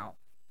 hours now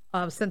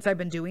since I've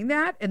been doing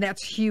that. And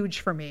that's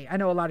huge for me. I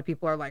know a lot of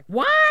people are like,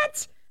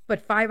 what?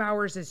 But 5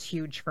 hours is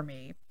huge for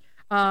me.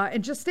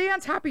 And just stay on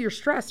top of your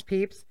stress,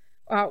 peeps.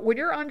 When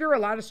you're under a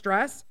lot of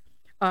stress,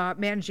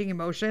 managing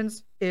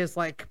emotions is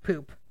like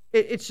poop.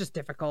 It's just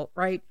difficult,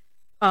 right?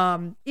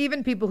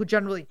 Even people who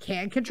generally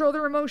can control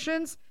their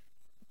emotions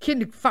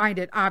can find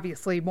it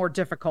obviously more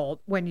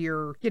difficult when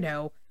you're,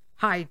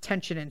 high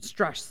tension and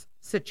stress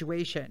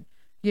situation.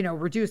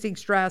 Reducing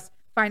stress,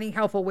 finding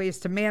helpful ways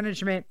to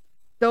management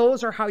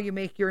those are how you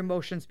make your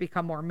emotions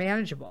become more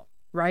manageable,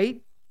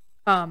 right?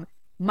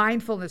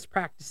 Mindfulness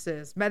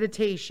practices,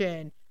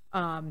 meditation,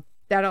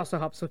 that also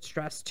helps with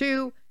stress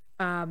too.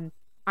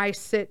 I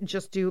sit and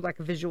just do like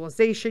a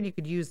visualization. You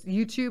could use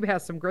YouTube,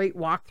 has some great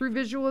walkthrough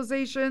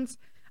visualizations.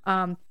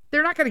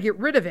 They're not going to get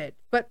rid of it,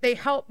 but they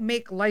help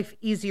make life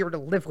easier to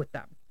live with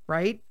them,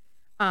 right?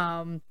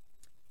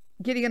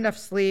 Getting enough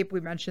sleep, we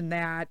mentioned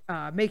that.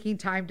 Making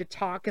time to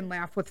talk and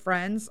laugh with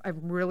friends.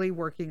 I'm really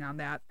working on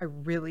that. I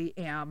really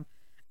am.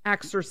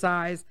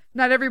 Exercise.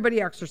 Not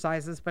everybody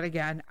exercises, but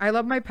again, I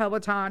love my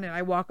Peloton and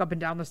I walk up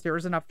and down the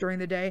stairs enough during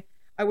the day.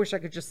 I wish I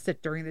could just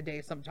sit during the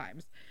day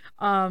sometimes.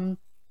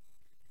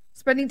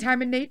 Spending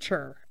time in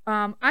nature.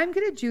 I'm going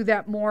to do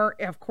that more.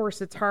 Of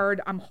course, it's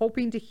hard. I'm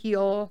hoping to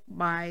heal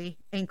my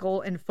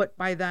ankle and foot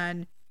by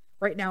then.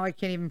 Right now, I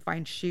can't even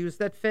find shoes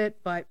that fit,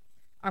 but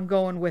I'm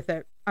going with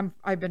it.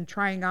 I've been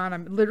trying on.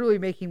 I'm literally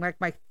making like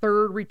my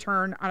third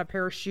return on a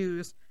pair of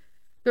shoes.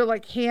 They're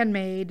like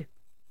handmade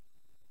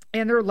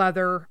and they're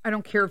leather. I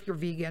don't care if you're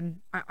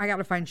vegan. I got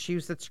to find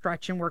shoes that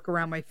stretch and work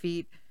around my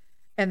feet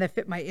and that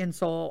fit my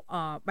insole,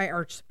 my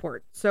arch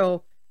support.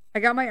 So I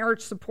got my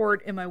arch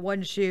support in my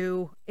one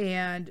shoe,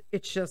 and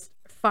it's just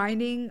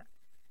finding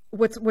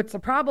what's the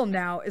problem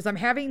now is I'm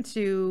having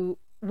to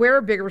wear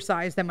a bigger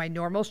size than my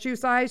normal shoe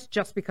size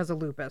just because of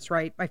lupus,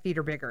 right? My feet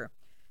are bigger.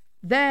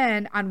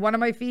 Then on one of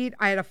my feet,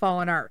 I had a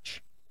fallen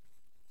arch.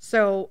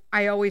 So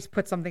I always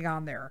put something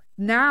on there.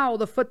 Now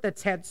the foot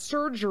that's had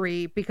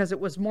surgery because it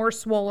was more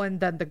swollen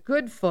than the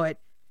good foot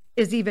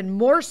is even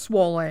more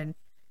swollen.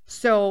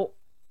 So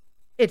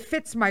it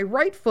fits my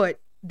right foot,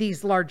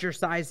 these larger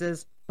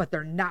sizes, but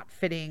they're not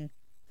fitting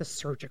the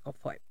surgical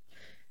foot.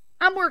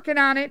 I'm working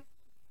on it.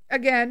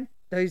 Again,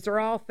 these are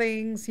all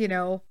things,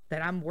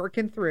 that I'm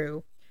working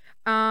through.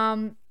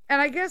 And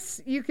I guess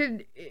you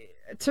could,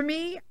 to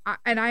me,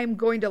 and I'm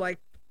going to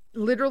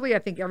literally, I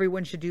think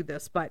everyone should do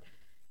this, but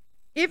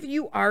if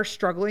you are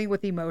struggling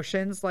with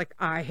emotions like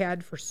I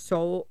had for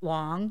so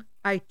long,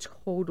 I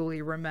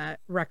totally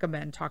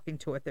recommend talking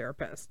to a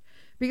therapist.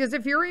 Because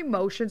if your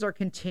emotions are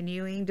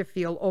continuing to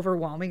feel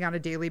overwhelming on a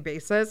daily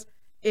basis,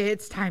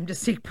 it's time to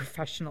seek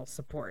professional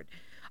support.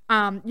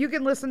 You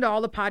can listen to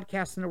all the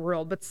podcasts in the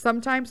world, but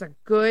sometimes a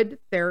good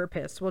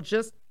therapist will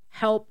just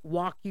help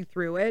walk you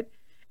through it.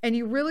 And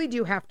you really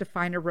do have to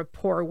find a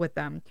rapport with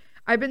them.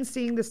 I've been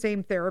seeing the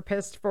same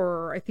therapist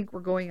for, I think we're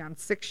going on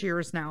 6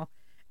 years now.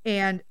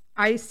 And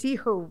I see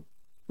her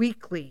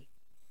weekly.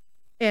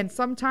 And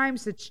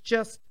sometimes it's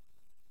just,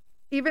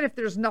 even if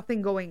there's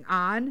nothing going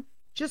on,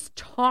 just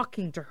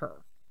talking to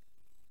her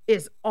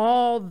is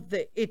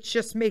it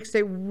just makes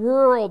a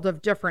world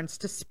of difference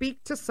to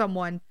speak to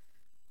someone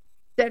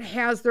that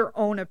has their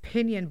own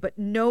opinion, but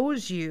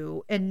knows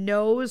you and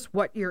knows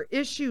what your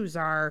issues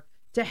are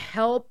to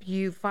help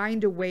you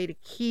find a way to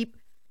keep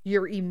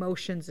your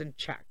emotions in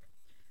check.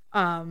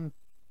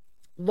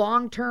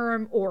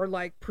 Long-term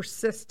or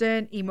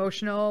persistent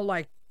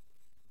emotional,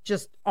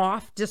 just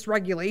off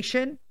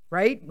dysregulation,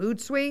 right? Mood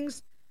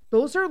swings,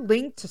 those are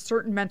linked to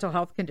certain mental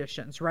health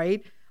conditions,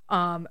 right?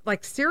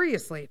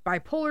 Seriously,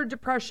 bipolar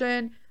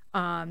depression,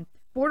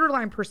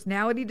 borderline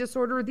personality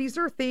disorder. These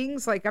are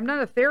things I'm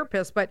not a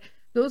therapist, but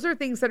those are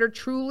things that are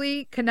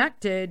truly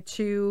connected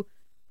to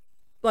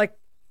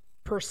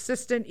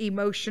persistent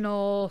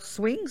emotional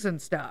swings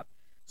and stuff.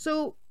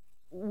 So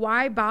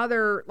why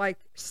bother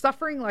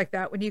suffering like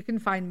that when you can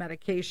find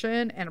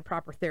medication and a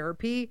proper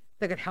therapy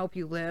that could help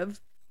you live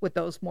with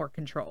those more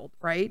controlled,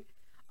 right?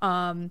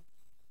 And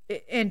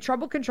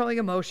trouble controlling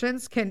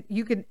emotions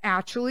you can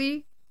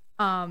actually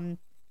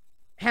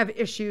have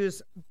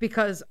issues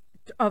because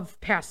of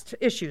past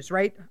issues,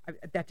 right?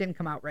 That didn't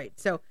come out right.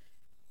 So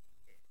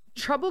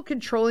trouble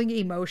controlling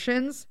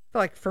emotions,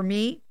 for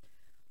me,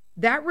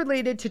 that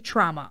related to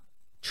trauma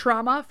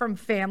from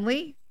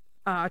family,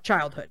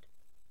 childhood.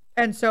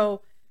 And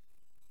so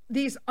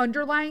these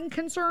underlying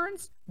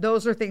concerns,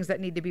 those are things that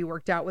need to be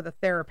worked out with a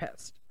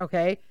therapist.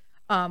 Okay.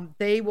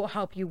 They will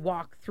help you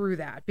walk through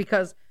that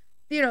because,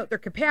 they're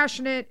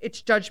compassionate,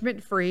 it's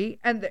judgment free,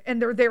 and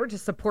they're there to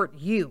support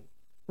you,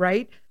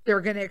 right?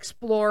 They're going to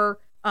explore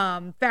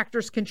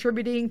factors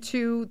contributing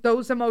to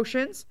those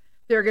emotions.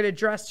 They're going to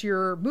address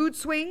your mood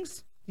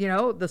swings,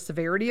 the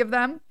severity of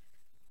them.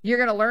 You're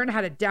going to learn how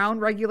to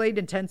down-regulate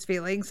intense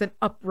feelings and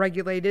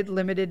up-regulated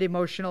limited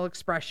emotional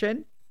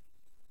expression.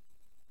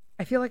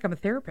 I feel like I'm a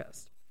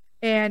therapist.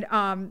 And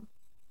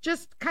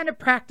just kind of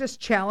practice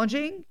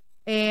challenging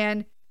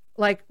and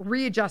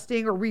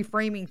readjusting or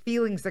reframing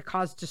feelings that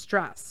cause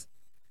distress.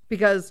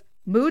 Because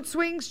mood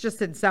swings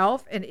just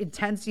itself and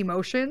intense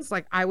emotions,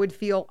 I would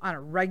feel on a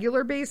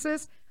regular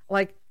basis,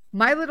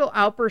 my little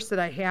outburst that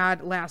I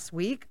had last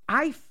week,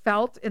 I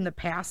felt in the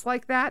past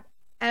like that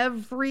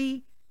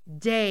every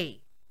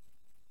day.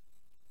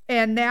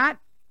 And that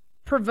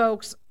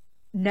provokes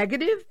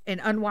negative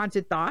and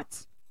unwanted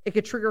thoughts. It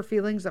could trigger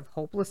feelings of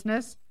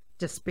hopelessness,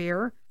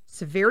 despair,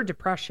 severe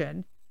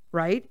depression,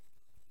 right?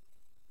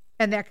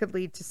 And that could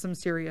lead to some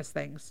serious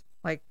things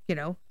like,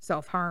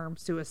 self-harm,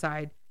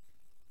 suicide.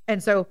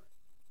 And so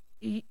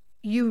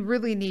you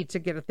really need to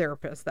get a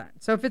therapist then.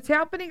 So if it's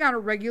happening on a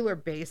regular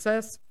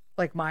basis,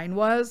 like mine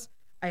was,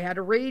 I had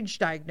a rage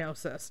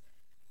diagnosis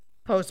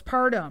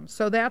postpartum.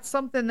 So that's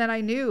something that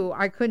I knew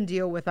I couldn't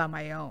deal with on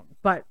my own.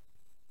 But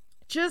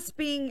just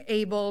being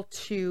able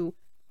to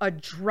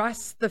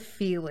address the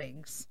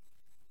feelings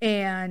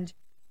and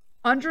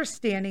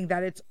understanding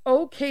that it's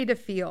okay to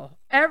feel.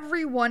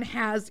 Everyone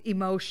has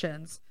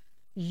emotions.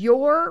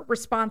 You're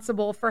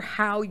responsible for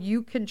how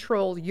you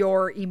control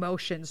your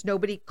emotions.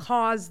 Nobody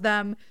caused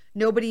them.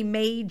 Nobody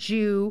made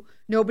you.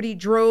 Nobody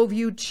drove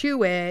you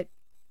to it.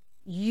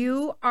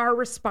 You are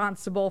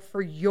responsible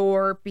for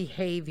your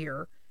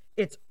behavior.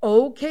 It's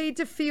okay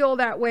to feel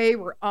that way.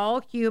 We're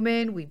all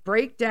human. We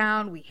break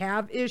down. We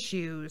have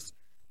issues.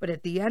 But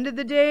at the end of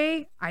the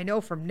day, I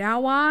know from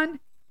now on,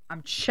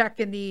 I'm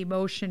checking the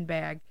emotion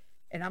bag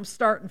and I'm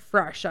starting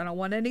fresh. I don't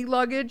want any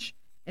luggage.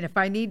 And if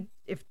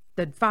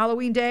the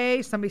following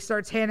day somebody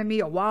starts handing me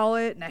a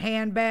wallet and a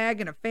handbag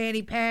and a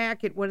fanny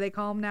pack, what do they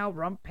call them now?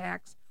 Rump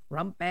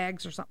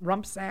bags or something,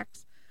 rump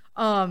sacks.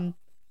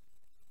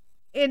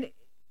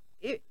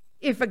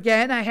 If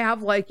again, I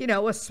have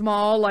a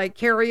small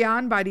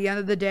carry-on by the end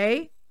of the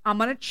day, I'm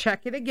going to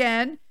check it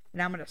again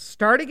and I'm going to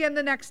start again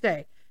the next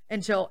day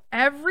until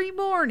every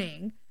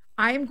morning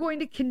I'm going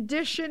to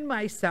condition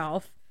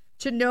myself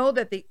to know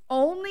that the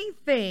only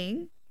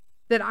thing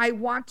that I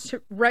want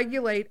to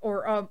regulate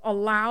or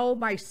allow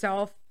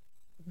myself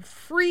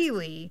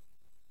freely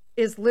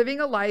is living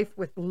a life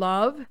with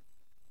love,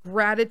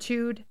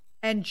 gratitude,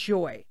 and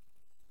joy.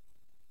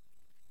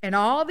 And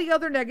all the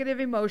other negative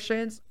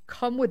emotions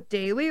come with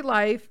daily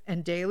life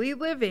and daily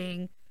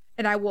living,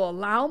 and I will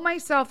allow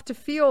myself to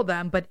feel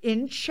them, but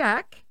in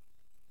check.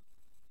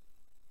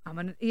 I'm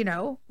going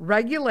to,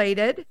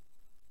 regulated.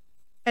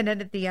 And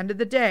then at the end of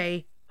the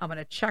day, I'm going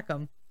to check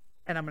them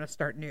and I'm going to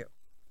start new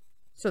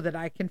so that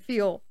I can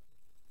feel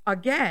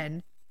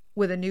again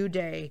with a new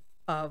day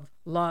of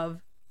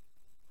love,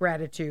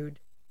 gratitude,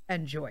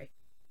 and joy.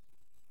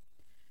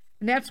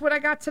 And that's what I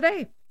got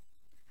today.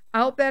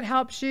 I hope that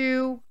helps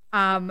you.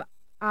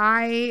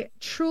 I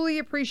truly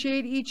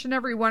appreciate each and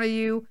every one of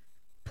you.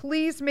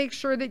 Please make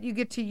sure that you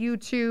get to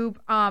YouTube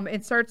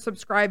and start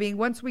subscribing.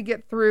 Once we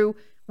get through,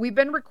 we've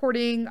been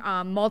recording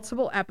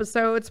multiple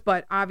episodes,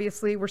 but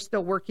obviously we're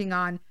still working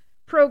on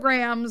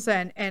programs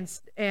and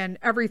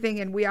everything.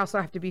 And we also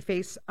have to be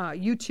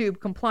YouTube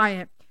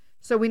compliant.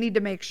 So we need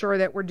to make sure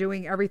that we're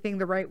doing everything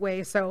the right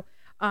way. So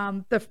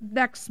the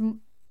next,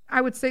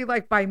 I would say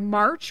by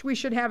March, we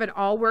should have it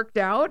all worked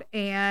out,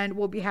 and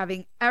we'll be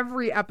having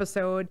every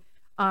episode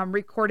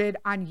recorded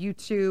on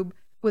YouTube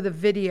with a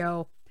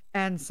video.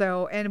 And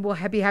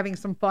we'll be having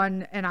some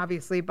fun and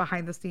obviously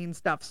behind the scenes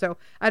stuff. So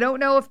I don't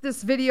know if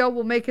this video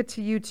will make it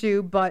to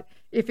YouTube, but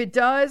if it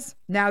does,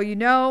 now you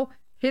know,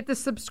 hit the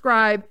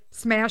subscribe,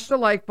 smash the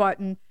like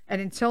button.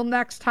 And until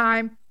next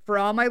time, for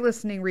all my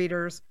listening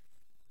readers,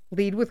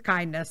 lead with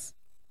kindness.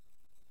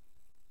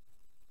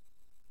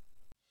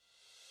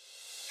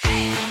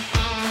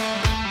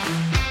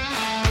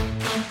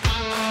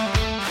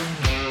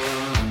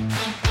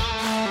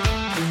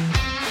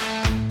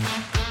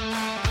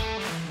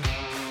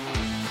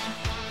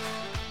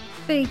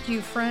 Thank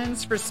you,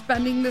 friends, for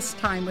spending this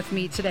time with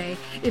me today.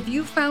 If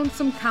you found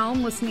some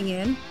calm listening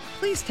in,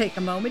 please take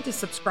a moment to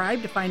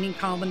subscribe to Finding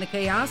Calm in the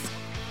Chaos.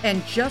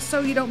 And just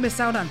so you don't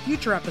miss out on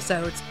future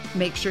episodes,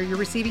 make sure you're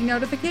receiving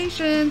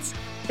notifications.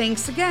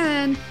 Thanks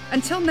again.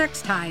 Until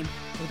next time,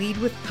 lead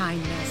with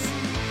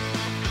kindness.